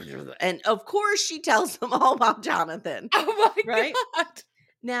 but blah, blah, blah. And of course she tells them all about Jonathan. Oh my God.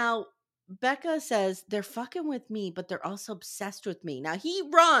 Now, Becca says they're fucking with me, but they're also obsessed with me. Now he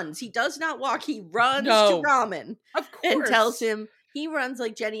runs. He does not walk. He runs to Ramen. Of course. And tells him he runs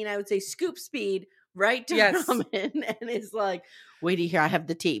like Jenny and I would say scoop speed right to Ramen and is like, wait to hear I have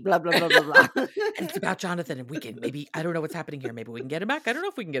the tea, blah, blah, blah, blah, blah. And it's about Jonathan, and we can I don't know what's happening here. Maybe we can get him back. I don't know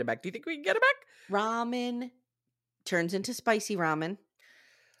if we can get him back. Do you think we can get him back? Ramen turns into spicy ramen.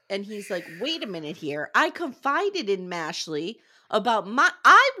 And he's like, wait a minute here. I confided in Mashley about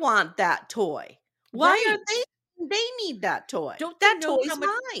I want that toy. Why are they need that toy? That toy's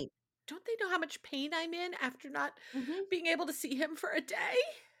mine. Don't they know how much pain I'm in after not being able to see him for a day?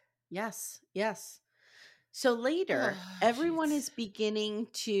 Yes. So later, everyone is beginning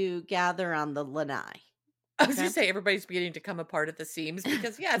to gather on the lanai. I was going to say everybody's beginning to come apart at the seams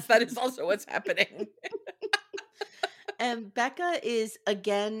because, yes, that is also what's happening. And Becca is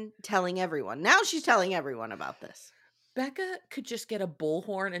again telling everyone. Now she's telling everyone about this. Becca could just get a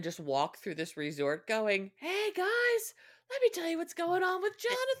bullhorn and just walk through this resort going, "Hey guys, let me tell you what's going on with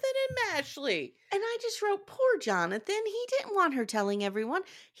Jonathan and Mashley." And I just wrote, poor Jonathan. He didn't want her telling everyone.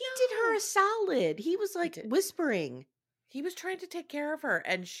 He did her No. a solid. He was like did. whispering. He was trying to take care of her,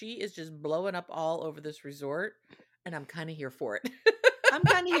 and she is just blowing up all over this resort, and I'm kind of here for it. I'm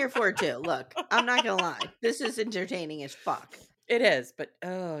kind of here for it too. Look, I'm not going to lie. This is entertaining as fuck. It is, but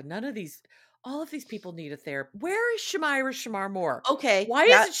all of these people need a therapist. Where is Shamira Moore? Okay. Why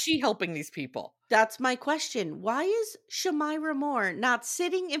isn't she helping these people? That's my question. Why is Shamira Moore not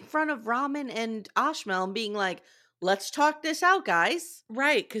sitting in front of Ramen and Ashmel and being like, let's talk this out, guys?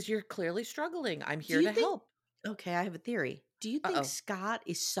 Right, because you're clearly struggling. I'm here to help. Okay, I have a theory. Do you think Uh-oh. Scott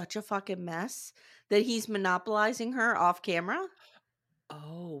is such a fucking mess that he's monopolizing her off camera?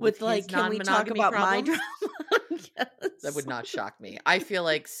 Oh, With like, can we talk about my drama? Yes. That would not shock me. I feel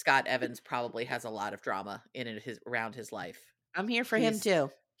like Scott Evans probably has a lot of drama around his life. I'm here for him too.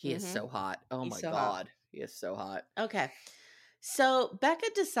 He is so hot. Oh He's my so God. hot. He is so hot. Okay. So Becca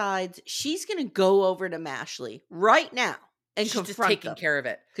decides she's going to go over to Mashley right now and She's just confront taking care of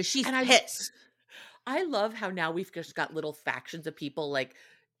it. because she's And pissed. I love how now we've just got little factions of people like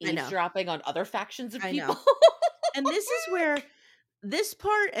I know. eavesdropping on other factions of I people. know. And this is where this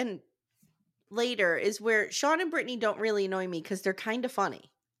part and later is where Sean and Brittany don't really annoy me because they're kind of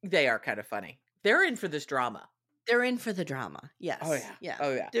funny. They are kind of funny. They're in for this drama. They're in for the drama. Yes. Oh yeah. Yeah.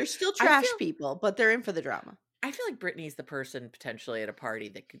 Oh yeah. They're still trash people, but they're in for the drama. I feel like Brittany's the person potentially at a party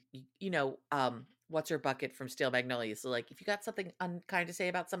that could, what's her bucket from Steel Magnolias? So like, if you got something unkind to say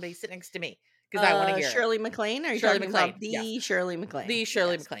about somebody, sit next to me because I want to hear Shirley MacLaine? Are you Shirley talking MacLaine, about the yes. Shirley MacLaine? The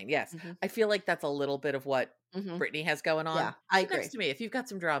Shirley Yes. MacLaine, yes. Mhm. I feel like that's a little bit of what Brittany has going on. Yeah, I Sit agree. next to me. If you've got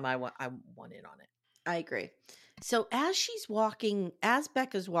some drama, I want in on it. I agree. So as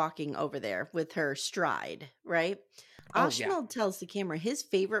Becca's walking over there with her stride, right? Oh, Ashmel tells the camera his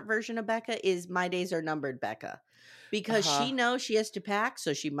favorite version of Becca is "My days are numbered, Becca," because she knows she has to pack,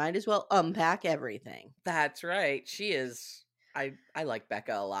 so she might as well unpack everything. That's right. She is. I like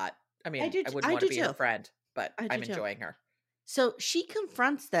Becca a lot. I mean, I wouldn't I want to do be her too. friend, but I do I'm too. enjoying her. So she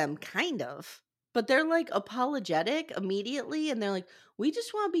confronts them, kind of, but they're like apologetic immediately, and they're like, "We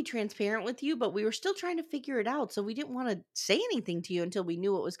just want to be transparent with you, but we were still trying to figure it out, so we didn't want to say anything to you until we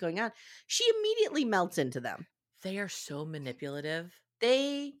knew what was going on." She immediately melts into them. They are so manipulative.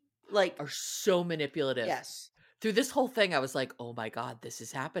 They Are so manipulative. yes. Through this whole thing, I was like, oh my God, this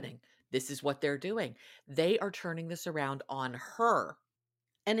is happening. This is what they're doing. They are turning this around on her.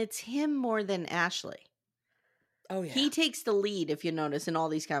 And it's him more than Ashley. Oh, yeah. He takes the lead, if you notice, in all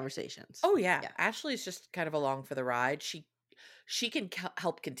these conversations. Oh, yeah. Ashley's just kind of along for the ride. She can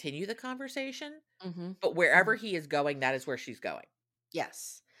help continue the conversation, but wherever he is going, that is where she's going.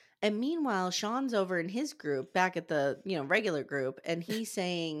 Yes. And meanwhile, Sean's over in his group, back at the, regular group, and he's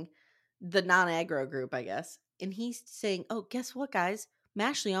saying, the non-aggro group, I guess. And he's saying, oh, guess what, guys?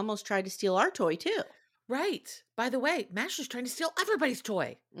 Mashley almost tried to steal our toy, too. Right. By the way, Mashley's trying to steal everybody's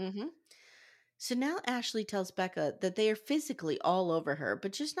toy. So now Ashley tells Becca that they are physically all over her,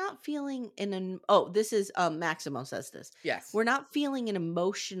 but just not feeling this is Maximo says this. Yes. We're not feeling an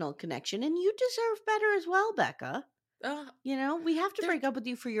emotional connection, and you deserve better as well, Becca. We have to break up with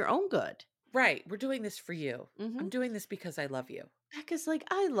you for your own good. Right. We're doing this for you. I'm doing this because I love you. Becca's like,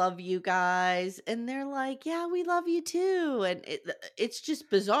 I love you guys. And they're like, yeah, we love you too. And it's just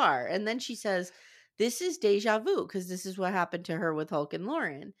bizarre. And then she says, this is deja vu because this is what happened to her with Hulk and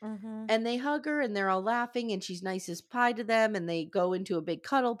Lauren. And they hug her and they're all laughing and she's nice as pie to them. And they go into a big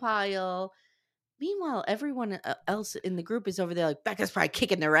cuddle pile. Meanwhile, everyone else in the group is over there like, Becca's probably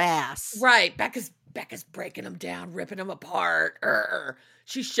kicking their ass. Right. Becca's breaking them down, ripping them apart.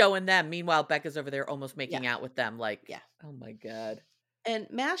 She's showing them. Meanwhile, Becca's over there almost making out with them. Like, oh my God. And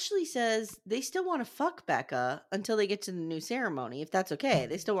Mashley says they still want to fuck Becca until they get to the new ceremony, if that's okay.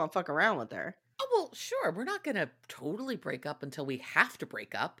 They still want to fuck around with her. Oh, well, sure. We're not going to totally break up until we have to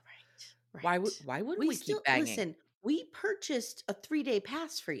break up. Right. Why wouldn't we keep banging? Listen, we purchased a 3-day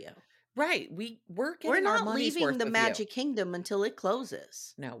pass for you. Right. We're not leaving the Magic Kingdom until it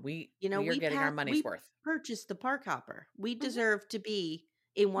closes. No, we are getting our money's worth. We purchased the park hopper. We deserve to be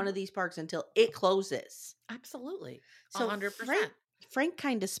in one of these parks until it closes. Absolutely. So 100%. Frank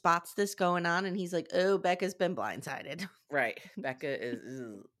kind of spots this going on and he's like, oh, Becca's been blindsided. Right. Becca is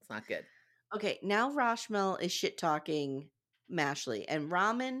it's not good. Okay, now Rashmel is shit talking Mashley, and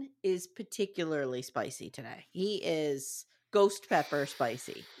Ramen is particularly spicy today. He is ghost pepper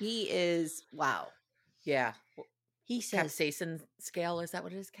spicy. He is wow. Yeah. He says capsaicin scale, is that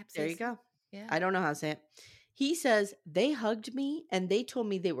what it is? Capsaicin. There you go. Yeah. I don't know how to say it. He says, they hugged me and they told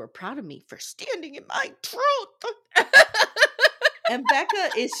me they were proud of me for standing in my truth. And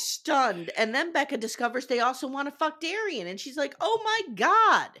Becca is stunned. And then Becca discovers they also want to fuck Darian. And she's like, oh my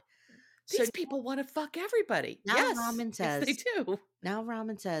God. These people want to fuck everybody. Now Yes, Ramen says, yes, they do. Now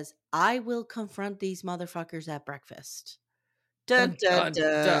Ramen says, I will confront these motherfuckers at breakfast. Dun, Dun, dun,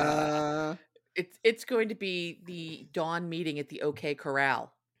 dun, dun. It's going to be the dawn meeting at the OK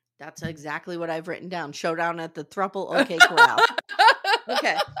Corral. That's exactly what I've written down. Showdown at the Throuple OK Corral.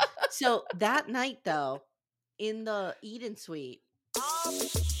 Okay. So that night, though, in the Eden Suite,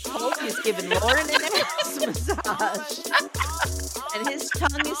 Hope is giving Lauren an ass massage. And his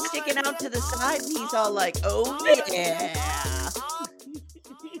tongue is sticking out to the side, and he's all like, oh, yeah.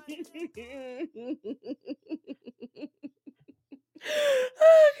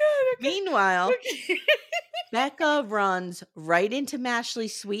 Oh, God. Okay. Meanwhile, Becca runs right into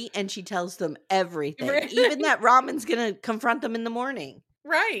Mashley's suite, and she tells them everything. Right. Even that Ramen's going to confront them in the morning.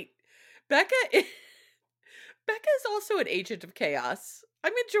 Right. Becca is also an agent of chaos.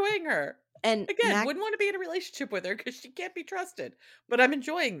 I'm enjoying her. And again, wouldn't want to be in a relationship with her because she can't be trusted. But I'm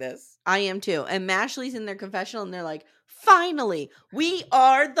enjoying this. I am too. And Mashley's in their confessional and they're like, finally, we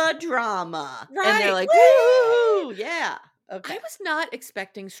are the drama. Right. And they're like, woo! Yeah. Okay. I was not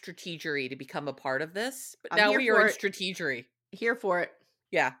expecting strategery to become a part of this, but I'm now here we are for in it. strategery. Here for it.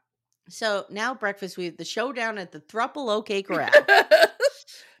 Yeah. So now breakfast, we have the showdown at the Throuple OK Corral.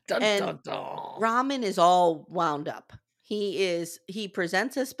 Dun, and dun, dun. Ramen is all wound up. He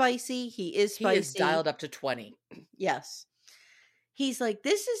presents as spicy. He is spicy. He is dialed up to 20. Yes. He's like,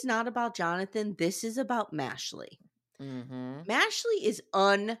 this is not about Jonathan. This is about Mashley. Mm-hmm. Mashley is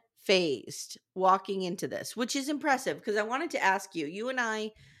unfazed walking into this, which is impressive because I wanted to ask you, you and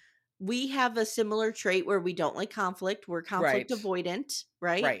I, we have a similar trait where we don't like conflict. We're conflict avoidant,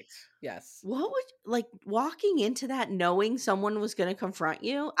 right? Right. Yes. What would, like, walking into that knowing someone was going to confront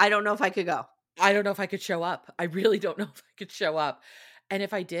you? I don't know if I could go. I don't know if I could show up. I really don't know if I could show up. And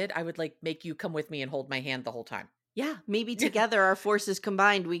if I did, I would like make you come with me and hold my hand the whole time. Yeah, maybe together our forces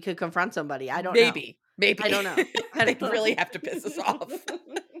combined, we could confront somebody. I don't know. Maybe. I don't know. They'd really have to piss us off.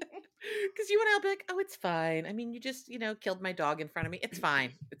 Because you and I'll be like, oh, it's fine. I mean, you just, killed my dog in front of me. It's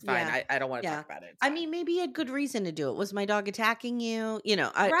fine. It's fine. Yeah. I don't want to talk about it. I mean, maybe you had good reason to do it. Was my dog attacking you?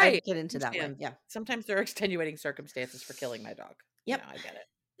 I Right. get into that one. Yeah. Sometimes there are extenuating circumstances for killing my dog. Yep. I get it.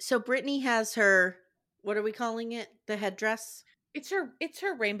 So Brittany has her, what are we calling it? The headdress? It's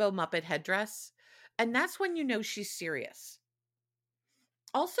her rainbow Muppet headdress. And that's when you know she's serious.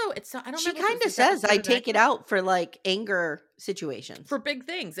 Also, she kind of says, I take it out for like anger situations. For big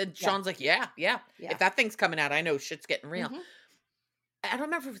things. And Sean's like, yeah. If that thing's coming out, I know shit's getting real. Mm-hmm. I don't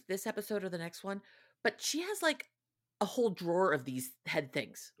remember if it's this episode or the next one, but she has like a whole drawer of these head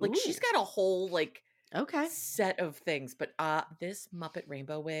things. Like she's got a whole like set of things. But this Muppet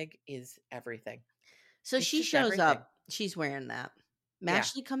rainbow wig is everything. So she shows up. She's wearing that.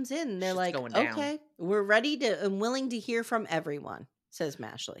 Mashley comes in. And they're like, okay, we're ready to and willing to hear from everyone, says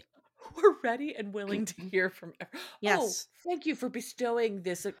Mashley. We're ready and willing to hear from everyone. Yes. Oh, thank you for bestowing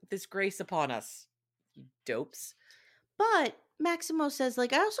this grace upon us, you dopes. But Maximo says,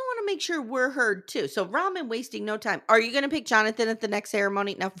 like, I also want to make sure we're heard too. So Ramen wasting no time. Are you going to pick Jonathan at the next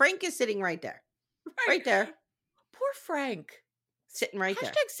ceremony? Now, Frank is sitting right there. Right there. Poor Frank. Sitting right there.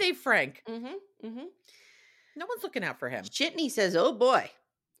 Hashtag save Frank. Mm-hmm. Mm-hmm. No one's looking out for him. Shitney says, oh boy,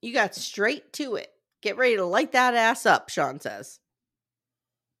 you got straight to it. Get ready to light that ass up, Sean says.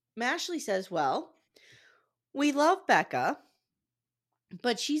 Mashley says, well, we love Becca,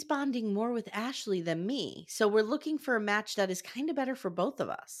 but she's bonding more with Ashley than me. So we're looking for a match that is kind of better for both of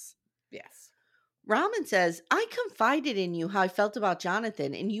us. Yes. Ramen says, I confided in you how I felt about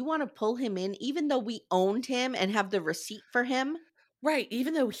Jonathan, and you want to pull him in even though we owned him and have the receipt for him? Right.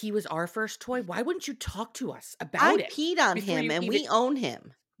 Even though he was our first toy, why wouldn't you talk to us about it? I peed on him and we own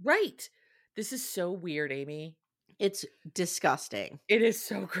him. Right. This is so weird, Amy. It's disgusting. It is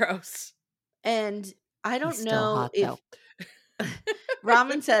so gross. And I don't know if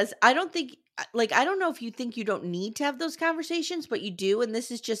Ramen says, I don't know if you think you don't need to have those conversations, but you do. And this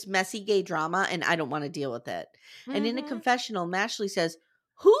is just messy gay drama and I don't want to deal with it. Mm-hmm. And in a confessional, Mashley says,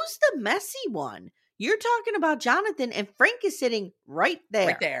 who's the messy one? You're talking about Jonathan and Frank is sitting right there.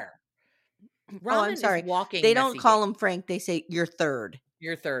 Right there. Ramen I'm sorry. They don't call him Frank. They say you're third.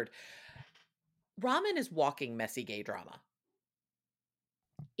 You're third. Ramen is walking messy gay drama.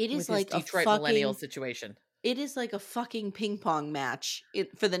 It is like Detroit millennial situation. It is like a fucking ping pong match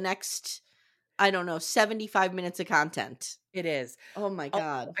for the next, I don't know, 75 minutes of content. It is. Oh my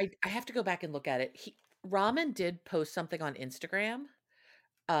God. I have to go back and look at it. Ramen did post something on Instagram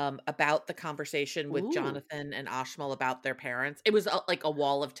about the conversation with Ooh. Jonathan and Ashmal about their parents. It was like a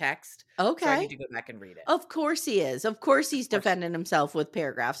wall of text. Okay. So I need to go back and read it. Of course he is. Of course he's defending himself with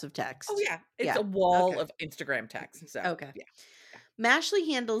paragraphs of text. Oh, yeah. It's a wall of Instagram text. So, okay. Yeah. Mashley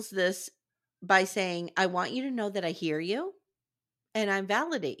handles this by saying, I want you to know that I hear you and I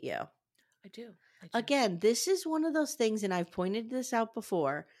validate you. I do. Again, this is one of those things, and I've pointed this out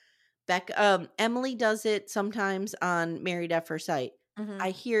before. Emily does it sometimes on Married at First Sight. Mm-hmm.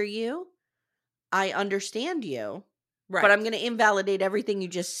 I hear you. I understand you. Right. But I'm going to invalidate everything you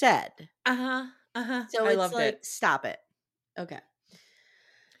just said. So I it's loved like, it. stop it. Okay.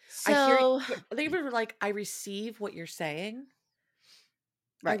 So I hear you. They were like, I receive what you're saying.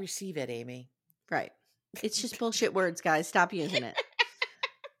 Right. I receive it, Amy. Right. It's just bullshit words, guys. Stop using it.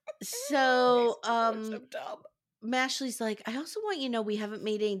 So, so dumb. Mashley's like, I also want you to know we haven't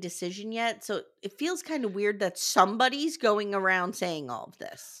made any decision yet. So it feels kind of weird that somebody's going around saying all of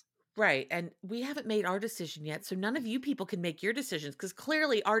this. Right. And we haven't made our decision yet. So none of you people can make your decisions because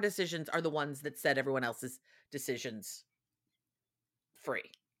clearly our decisions are the ones that set everyone else's decisions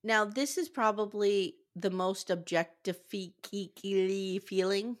free. Now, this is probably the most objective feeling.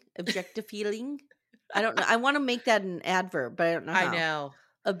 I don't know. I want to make that an adverb, but I don't know how. I know.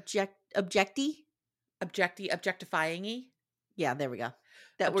 Objectifying-y? Yeah, there we go.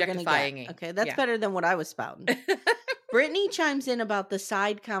 That we're gonna get. Okay, that's Yeah. better than what I was spouting. Brittany chimes in about the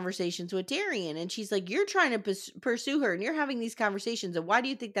side conversations with Darian, and she's like, you're trying to pursue her, and you're having these conversations, and why do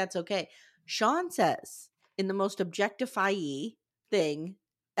you think that's okay? Sean says, in the most objectify-y thing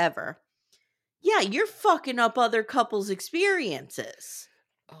ever, yeah, you're fucking up other couples' experiences.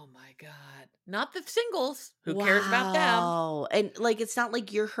 Oh my God. Not the singles. Who cares about them? Oh, and like, it's not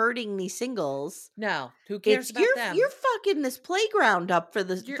like you're hurting these singles. No. Who cares about them? You're fucking this playground up for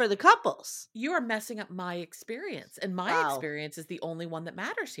the couples. You are messing up my experience. And my experience is the only one that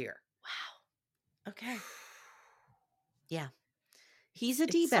matters here. Wow. Okay. Yeah. He's a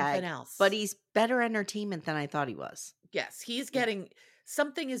D-bag, else. but he's better entertainment than I thought he was. Yes. He's getting...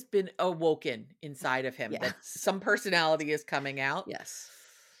 Something has been awoken inside of him. Yes. That some personality is coming out. Yes.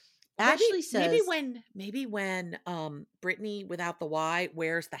 Ashley says maybe when Brittany without the Y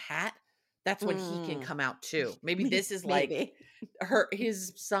wears the hat, that's when he can come out too. Maybe this is like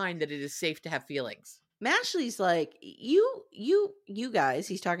his sign that it is safe to have feelings. Mashley's like, you guys,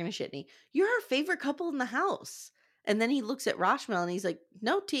 he's talking to Shitney, you're our favorite couple in the house. And then he looks at Roshmel and he's like,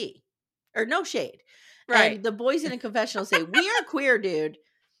 no tea or no shade. Right. And the boys in a confessional say, we are queer, dude.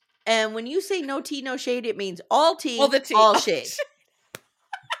 And when you say no tea, no shade, it means all tea, all shade.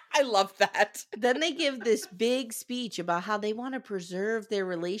 I love that. Then they give this big speech about how they want to preserve their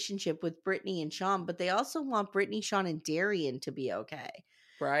relationship with Brittany and Sean, but they also want Brittany, Sean, and Darian to be okay.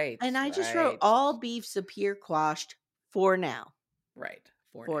 Right. And I just wrote, all beefs appear quashed for now. Right.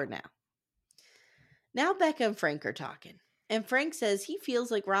 For now. Now Becca and Frank are talking. And Frank says he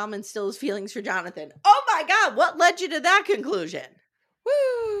feels like Ramen still has feelings for Jonathan. Oh my God, what led you to that conclusion?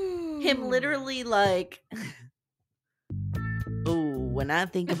 Woo! Him literally like... When I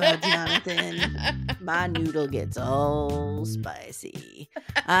think about Jonathan, my noodle gets all spicy.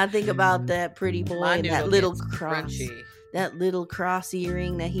 I think about that pretty boy and that little cross, that little cross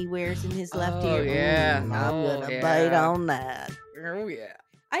earring that he wears in his left ear. Yeah, I'm gonna bite on that. Oh yeah.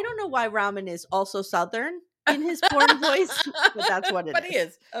 I don't know why Ramen is also Southern in his porn voice, but that's what it is. But he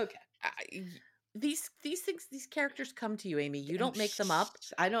is. Okay. These things, these characters come to you, Amy. You don't make them up.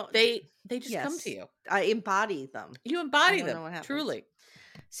 I don't. They just come to you. I embody them. You embody them. Truly.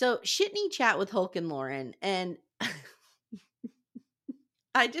 So Shitney chat with Hulk and Lauren, and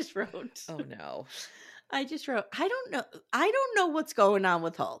I just wrote. Oh no. I don't know what's going on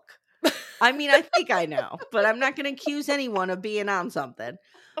with Hulk. I mean, I think I know, but I'm not going to accuse anyone of being on something.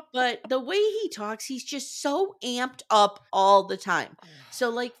 But the way he talks, he's just so amped up all the time. So,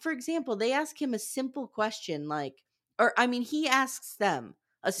 like, for example, they ask him a simple question, he asks them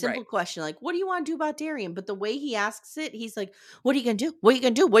a simple question, like, what do you want to do about Darian? But the way he asks it, he's like, what are you going to do? What are you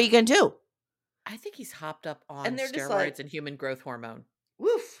going to do? What are you going to do? I think he's hopped up on steroids and human growth hormone.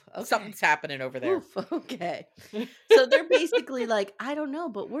 Woof. Okay. Something's happening over there. Woof, okay. So they're basically like, I don't know,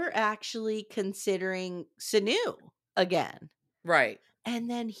 but we're actually considering Sanu again. Right. And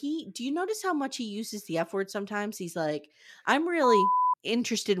then do you notice how much he uses the F word sometimes? He's like, I'm really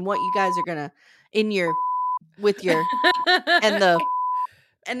interested in what you guys are gonna and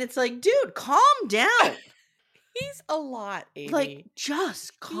it's like, dude, calm down. He's a lot, Amy. Like,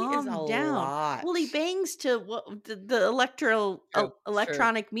 just calm down. Lot. Well, he bangs to the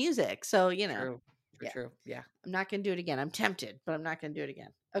electronic music. So, you know. True. Yeah. I'm not going to do it again. I'm tempted, but I'm not going to do it again.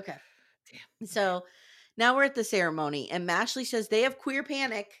 Okay. Damn. So Now we're at the ceremony, and Mashley says they have queer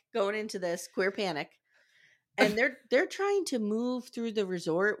panic going into this, queer panic. And they're trying to move through the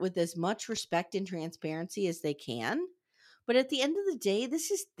resort with as much respect and transparency as they can. But at the end of the day,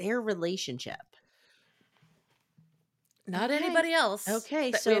 this is their relationship. Not anybody else. Okay,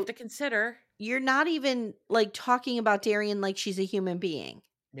 that so we have to consider. You're not even like talking about Darian like she's a human being.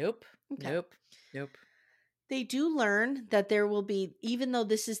 Nope. Okay. Nope. They do learn that there will be, even though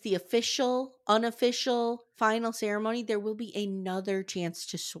this is the official, unofficial final ceremony, there will be another chance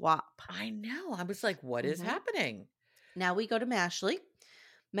to swap. I know. I was like, what is happening? Now we go to Mashley.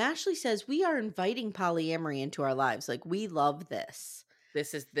 Mashley says, we are inviting polyamory into our lives. Like, we love this.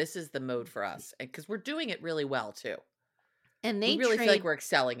 This is the mode for us. Because we're doing it really well, too. And we really feel like we're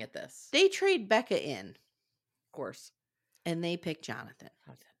excelling at this. They trade Becca in. Of course. And they pick Jonathan.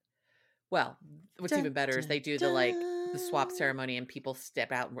 Well, what's even better is they do the swap ceremony and people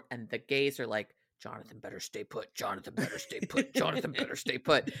step out and the gays are like, Jonathan better stay put. Jonathan better stay put. Jonathan better stay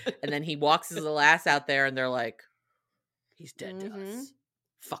put. And then he walks his little ass out there and they're like, he's dead to us.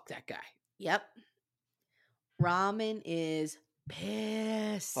 Fuck that guy. Yep. Ramen is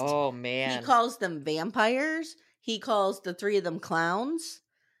pissed. Oh, man. He calls them vampires. He calls the three of them clowns.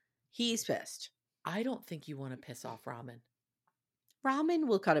 He's pissed. I don't think you want to piss off Ramen. Ramen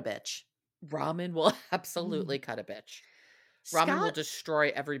will cut a bitch. Ramen will absolutely cut a bitch. Ramen will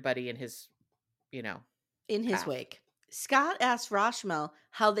destroy everybody in his, in his path. Wake. Scott asks Roshmel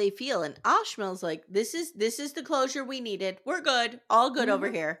how they feel, and Oshmel's like, "This is the closure we needed. We're good, all good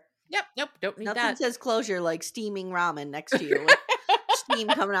over here." Yep, nope, don't need Nothing that. says closure like steaming ramen next to you with steam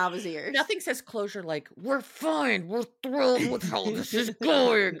coming out of his ears. Nothing says closure like we're fine. We're thrilled with how this is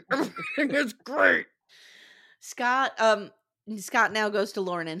going. Everything is great. Scott now goes to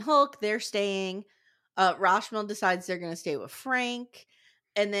Lauren and Hulk. They're staying. Roshmel decides they're going to stay with Frank.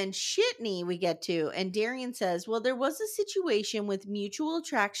 And then Shitney we get to. And Darian says, well, there was a situation with mutual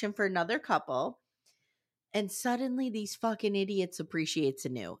attraction for another couple. And suddenly these fucking idiots appreciate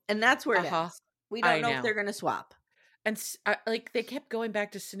Sanu. And that's where it ends. We don't know if they're going to swap. And they kept going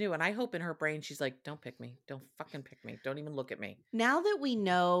back to Sanu. And I hope in her brain she's like, don't pick me. Don't fucking pick me. Don't even look at me. Now that we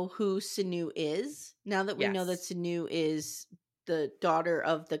know who Sanu is, now that we know that Sanu is the daughter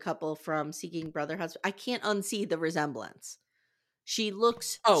of the couple from Seeking Brother Husband, I can't unsee the resemblance. She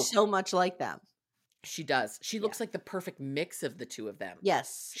looks so much like them. She does. She looks like the perfect mix of the two of them.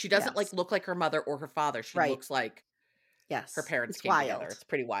 Yes. She doesn't look like her mother or her father. She looks like her parents came together. It's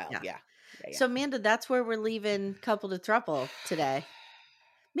pretty wild. Yeah. So, Amanda, that's where we're leaving Couple to Throuple today.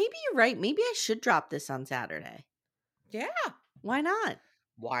 Maybe you're right. Maybe I should drop this on Saturday. Yeah. Why not?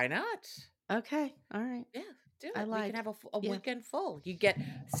 Why not? Okay. All right. Yeah. Do it. We can have a weekend full. You get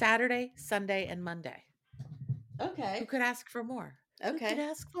Saturday, Sunday, and Monday. Okay. Who could ask for more? Okay. Who could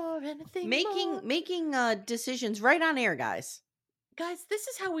ask for anything more? Making decisions right on air, guys. Guys, this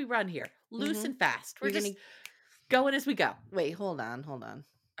is how we run here. Loose and fast. We're just going as we go. Wait, hold on.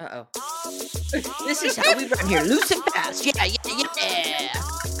 Uh-oh. This is how we run here. Loose and fast. Yeah. I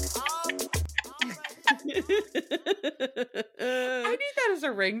need that as a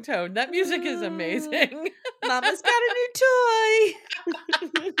ringtone. That music is amazing. Mama's got a new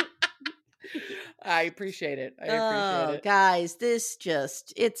toy. I appreciate it. Guys,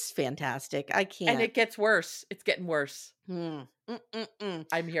 it's fantastic. I can't. And it gets worse. It's getting worse. I'm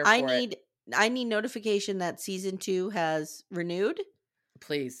here for it. I need notification that season 2 has renewed.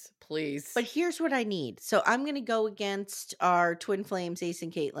 Please. But here's what I need. So I'm going to go against our twin flames, Ace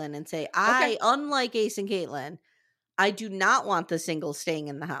and Caitlin, and say, unlike Ace and Caitlin, I do not want the singles staying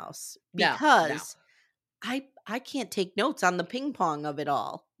in the house because I can't take notes on the ping pong of it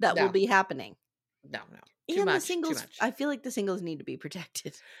all that will be happening. No. The singles, I feel like the singles need to be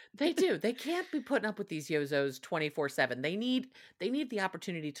protected. They do. They can't be putting up with these yozos 24/7. They need the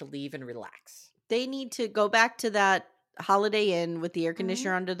opportunity to leave and relax. They need to go back to that Holiday Inn with the air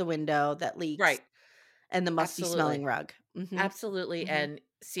conditioner under the window that leaks. Right. And the musty smelling rug. Mm-hmm. Absolutely. Mm-hmm. And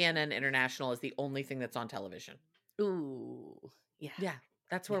CNN International is the only thing that's on television. Ooh. Yeah. Yeah.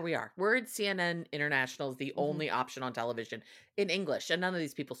 That's where we are. We're at CNN International is the only option on television in English. And none of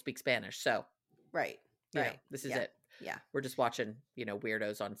these people speak Spanish. So. Right. This is it. Yeah. We're just watching,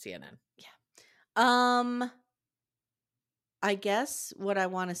 weirdos on CNN. Yeah. I guess what I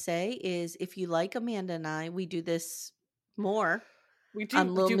want to say is if you like Amanda and I, we do this more. We do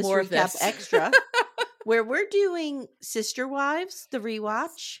more of this. Extra. Where we're doing Sister Wives, the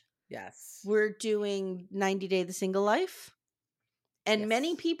rewatch. Yes. We're doing 90 Day the Single Life. And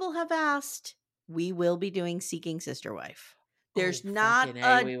many people have asked, we will be doing Seeking Sister Wife. There's Oh, not fucking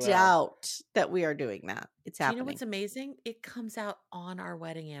A, we a will. doubt that we are doing that. It's Do you know happening. what's amazing? It comes out on our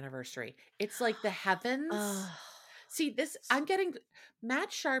wedding anniversary. It's like the heavens. Ugh. See,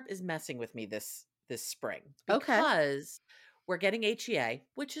 Matt Sharp is messing with me this spring Okay. because we're getting HEA,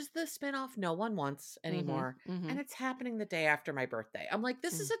 which is the spinoff no one wants anymore. mhm. And it's happening the day after my birthday. I'm like,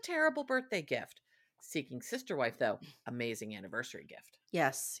 this is a terrible birthday gift. Seeking Sister Wife, though, amazing anniversary gift.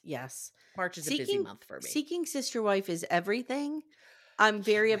 Yes, yes. March is a busy month for me. Seeking Sister Wife is everything. I'm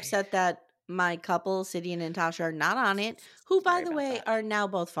very upset that my couple, Sidney and Natasha, are not on it, who, by Sorry the about way, that. are now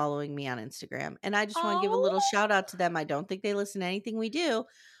both following me on Instagram. And I just want to give a little shout out to them. I don't think they listen to anything we do,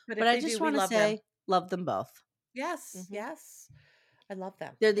 but I just want to say love them both. Yes, yes. I love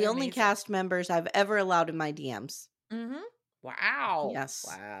them. They're the only cast members I've ever allowed in my DMs. Mm-hmm. Wow. Yes.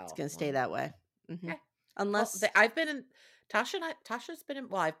 Wow. It's going to stay that way. Okay. Unless I've been in Tasha's been in.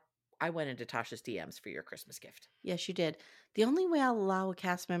 Well, I went into Tasha's DMs for your Christmas gift. Yes, you did. The only way I'll allow a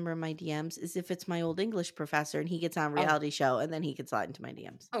cast member in my DMs is if it's my old English professor and he gets on a reality show and then he can slide into my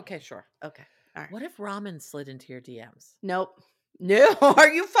DMs. Okay, sure. Okay. All right. What if ramen slid into your DMs? Nope. No. Are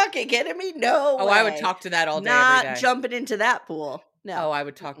you fucking kidding me? No. Oh, way. I would talk to that all day. Not every day. Jumping into that pool. No. Oh, I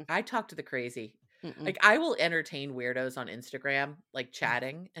would talk. I talk to the crazy. Like I will entertain weirdos on Instagram, like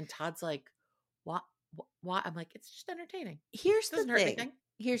chatting, and Todd's like, "What? What?" I'm like, "It's just entertaining." Here's the thing.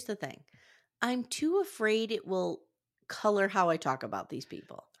 Here's the thing. I'm too afraid it will color how I talk about these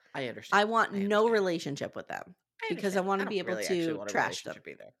people. I understand. I want no relationship with them because I want to be able to trash them.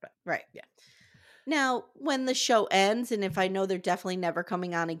 Either, but right. Yeah. Now, when the show ends, and if I know they're definitely never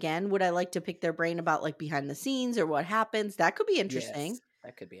coming on again, would I like to pick their brain about like behind the scenes or what happens? That could be interesting. Yes,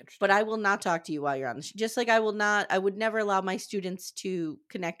 that could be interesting. But I will not talk to you while you're on the show. Just like I would never allow my students to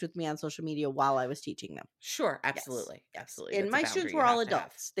connect with me on social media while I was teaching them. Sure, absolutely. Yes. Absolutely. And my students were all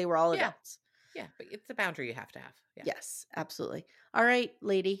adults. They were all adults. Yeah, but it's a boundary you have to have. Yeah. Yes, absolutely. All right,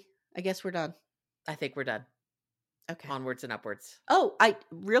 lady. I guess we're done. I think we're done. Okay. Onwards and upwards. Oh,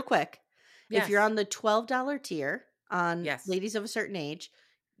 real quick. Yes. If you're on the $12 tier on Yes. Ladies of a Certain Age,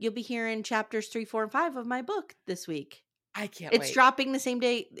 you'll be hearing chapters 3, 4, and 5 of my book this week. I can't wait. It's dropping the same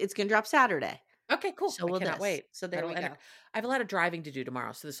day. It's going to drop Saturday. Okay, cool. So I cannot wait. So there we go. I have a lot of driving to do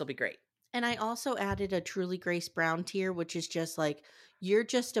tomorrow, so this will be great. And I also added a Truly Grace Brown tier, which is just like, you're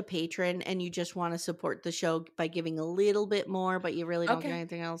just a patron and you just want to support the show by giving a little bit more, but you really don't get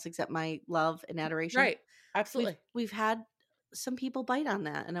anything else except my love and adoration. Right. Absolutely. We've had some people bite on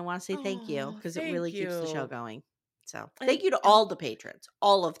that, and I want to say thank you because it really keeps the show going. So thank you to all the patrons,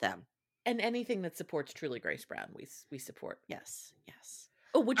 all of them. And anything that supports Truly Grace Brown, we support. Yes, yes.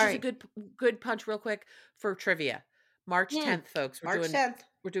 Oh, which is a good punch real quick for trivia. March 10th, folks.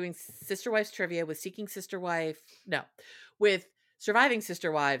 We're doing Sister Wives trivia with Seeking Sister Wife. No, with Surviving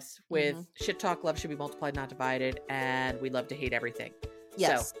Sister Wives, with Shit Talk, Love Should Be Multiplied, Not Divided, and We Love to Hate Everything.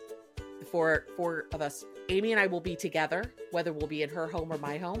 Yes. So the four of us, Amy and I will be together, whether we'll be in her home or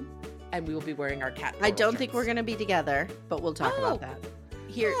my home, and we will be wearing our cat. I don't think we're going to be together, but we'll talk about that.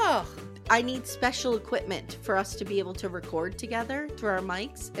 Here, I need special equipment for us to be able to record together through our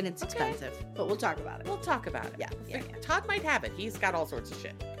mics, and it's expensive, but we'll talk about it. We'll talk about it. Yeah. Todd might have it. He's got all sorts of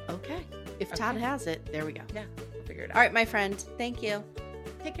shit. Okay. If Todd has it, there we go. Yeah, we'll figure it out. All right, my friend. Thank you.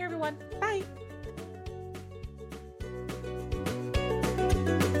 Take care, everyone. Bye.